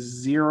case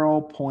is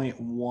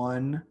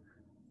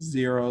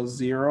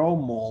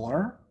 0.100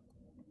 molar.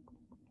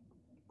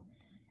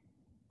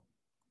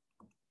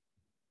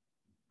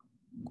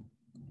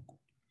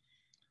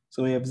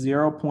 So we have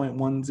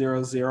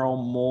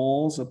 0.100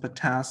 moles of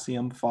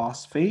potassium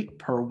phosphate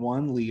per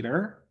 1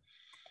 liter.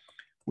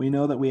 We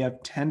know that we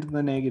have 10 to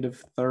the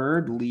negative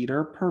third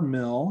liter per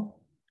mil.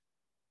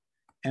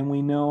 And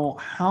we know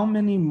how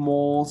many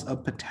moles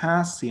of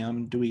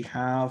potassium do we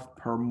have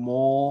per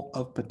mole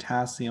of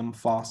potassium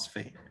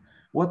phosphate?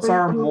 What's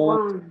our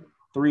mole?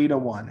 3 to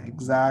 1,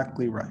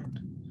 exactly right.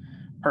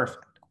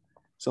 Perfect.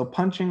 So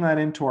punching that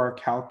into our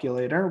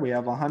calculator, we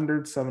have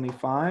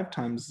 175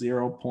 times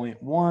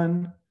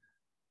 0.1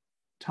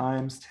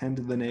 times 10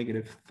 to the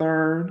negative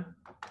third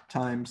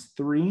times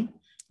 3.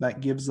 That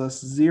gives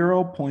us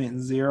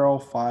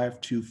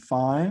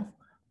 0.0525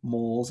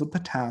 moles of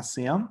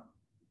potassium.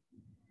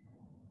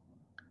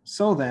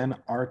 So then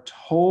our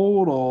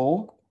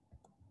total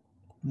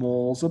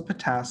moles of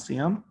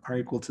potassium are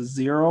equal to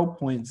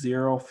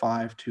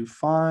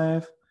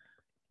 0.0525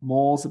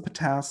 moles of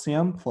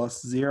potassium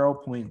plus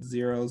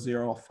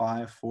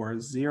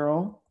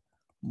 0.00540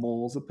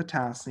 moles of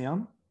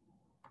potassium.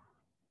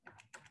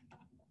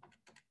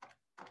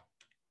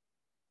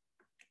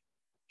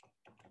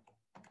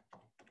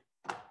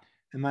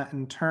 And that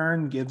in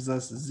turn gives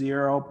us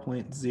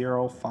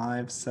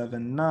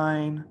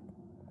 0.0579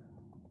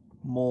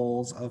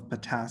 moles of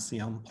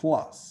potassium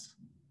plus.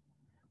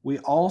 We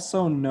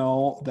also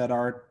know that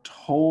our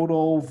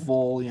total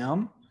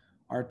volume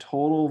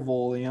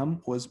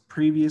was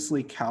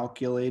previously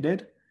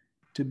calculated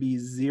to be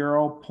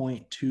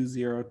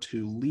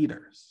 0.202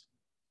 liters.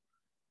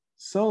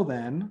 So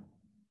then,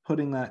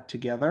 putting that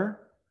together,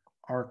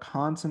 our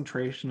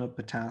concentration of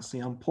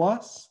potassium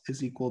plus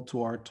is equal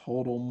to our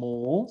total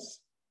moles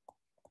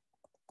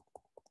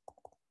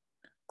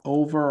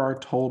over our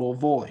total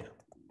volume.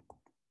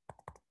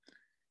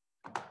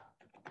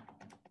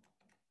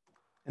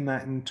 And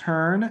that in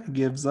turn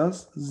gives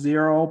us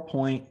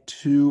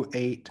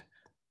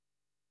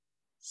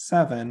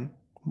 0.287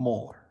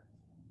 molar.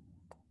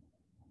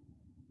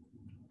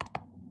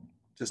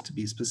 Just to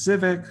be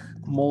specific,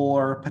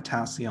 molar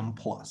potassium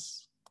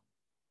plus.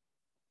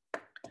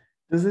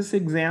 Does this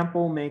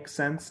example make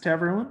sense to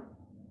everyone?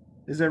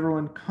 Is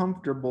everyone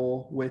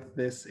comfortable with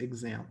this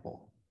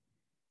example?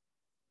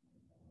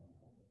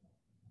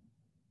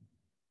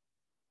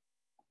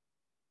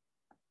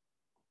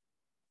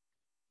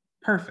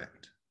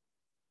 Perfect.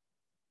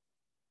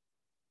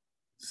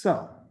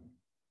 So,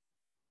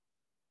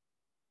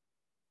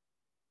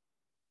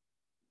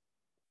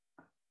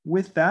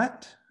 with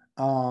that,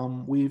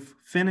 we've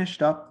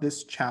finished up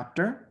this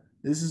chapter.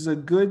 This is a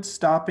good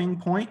stopping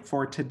point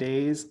for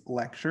today's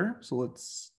lecture. So let's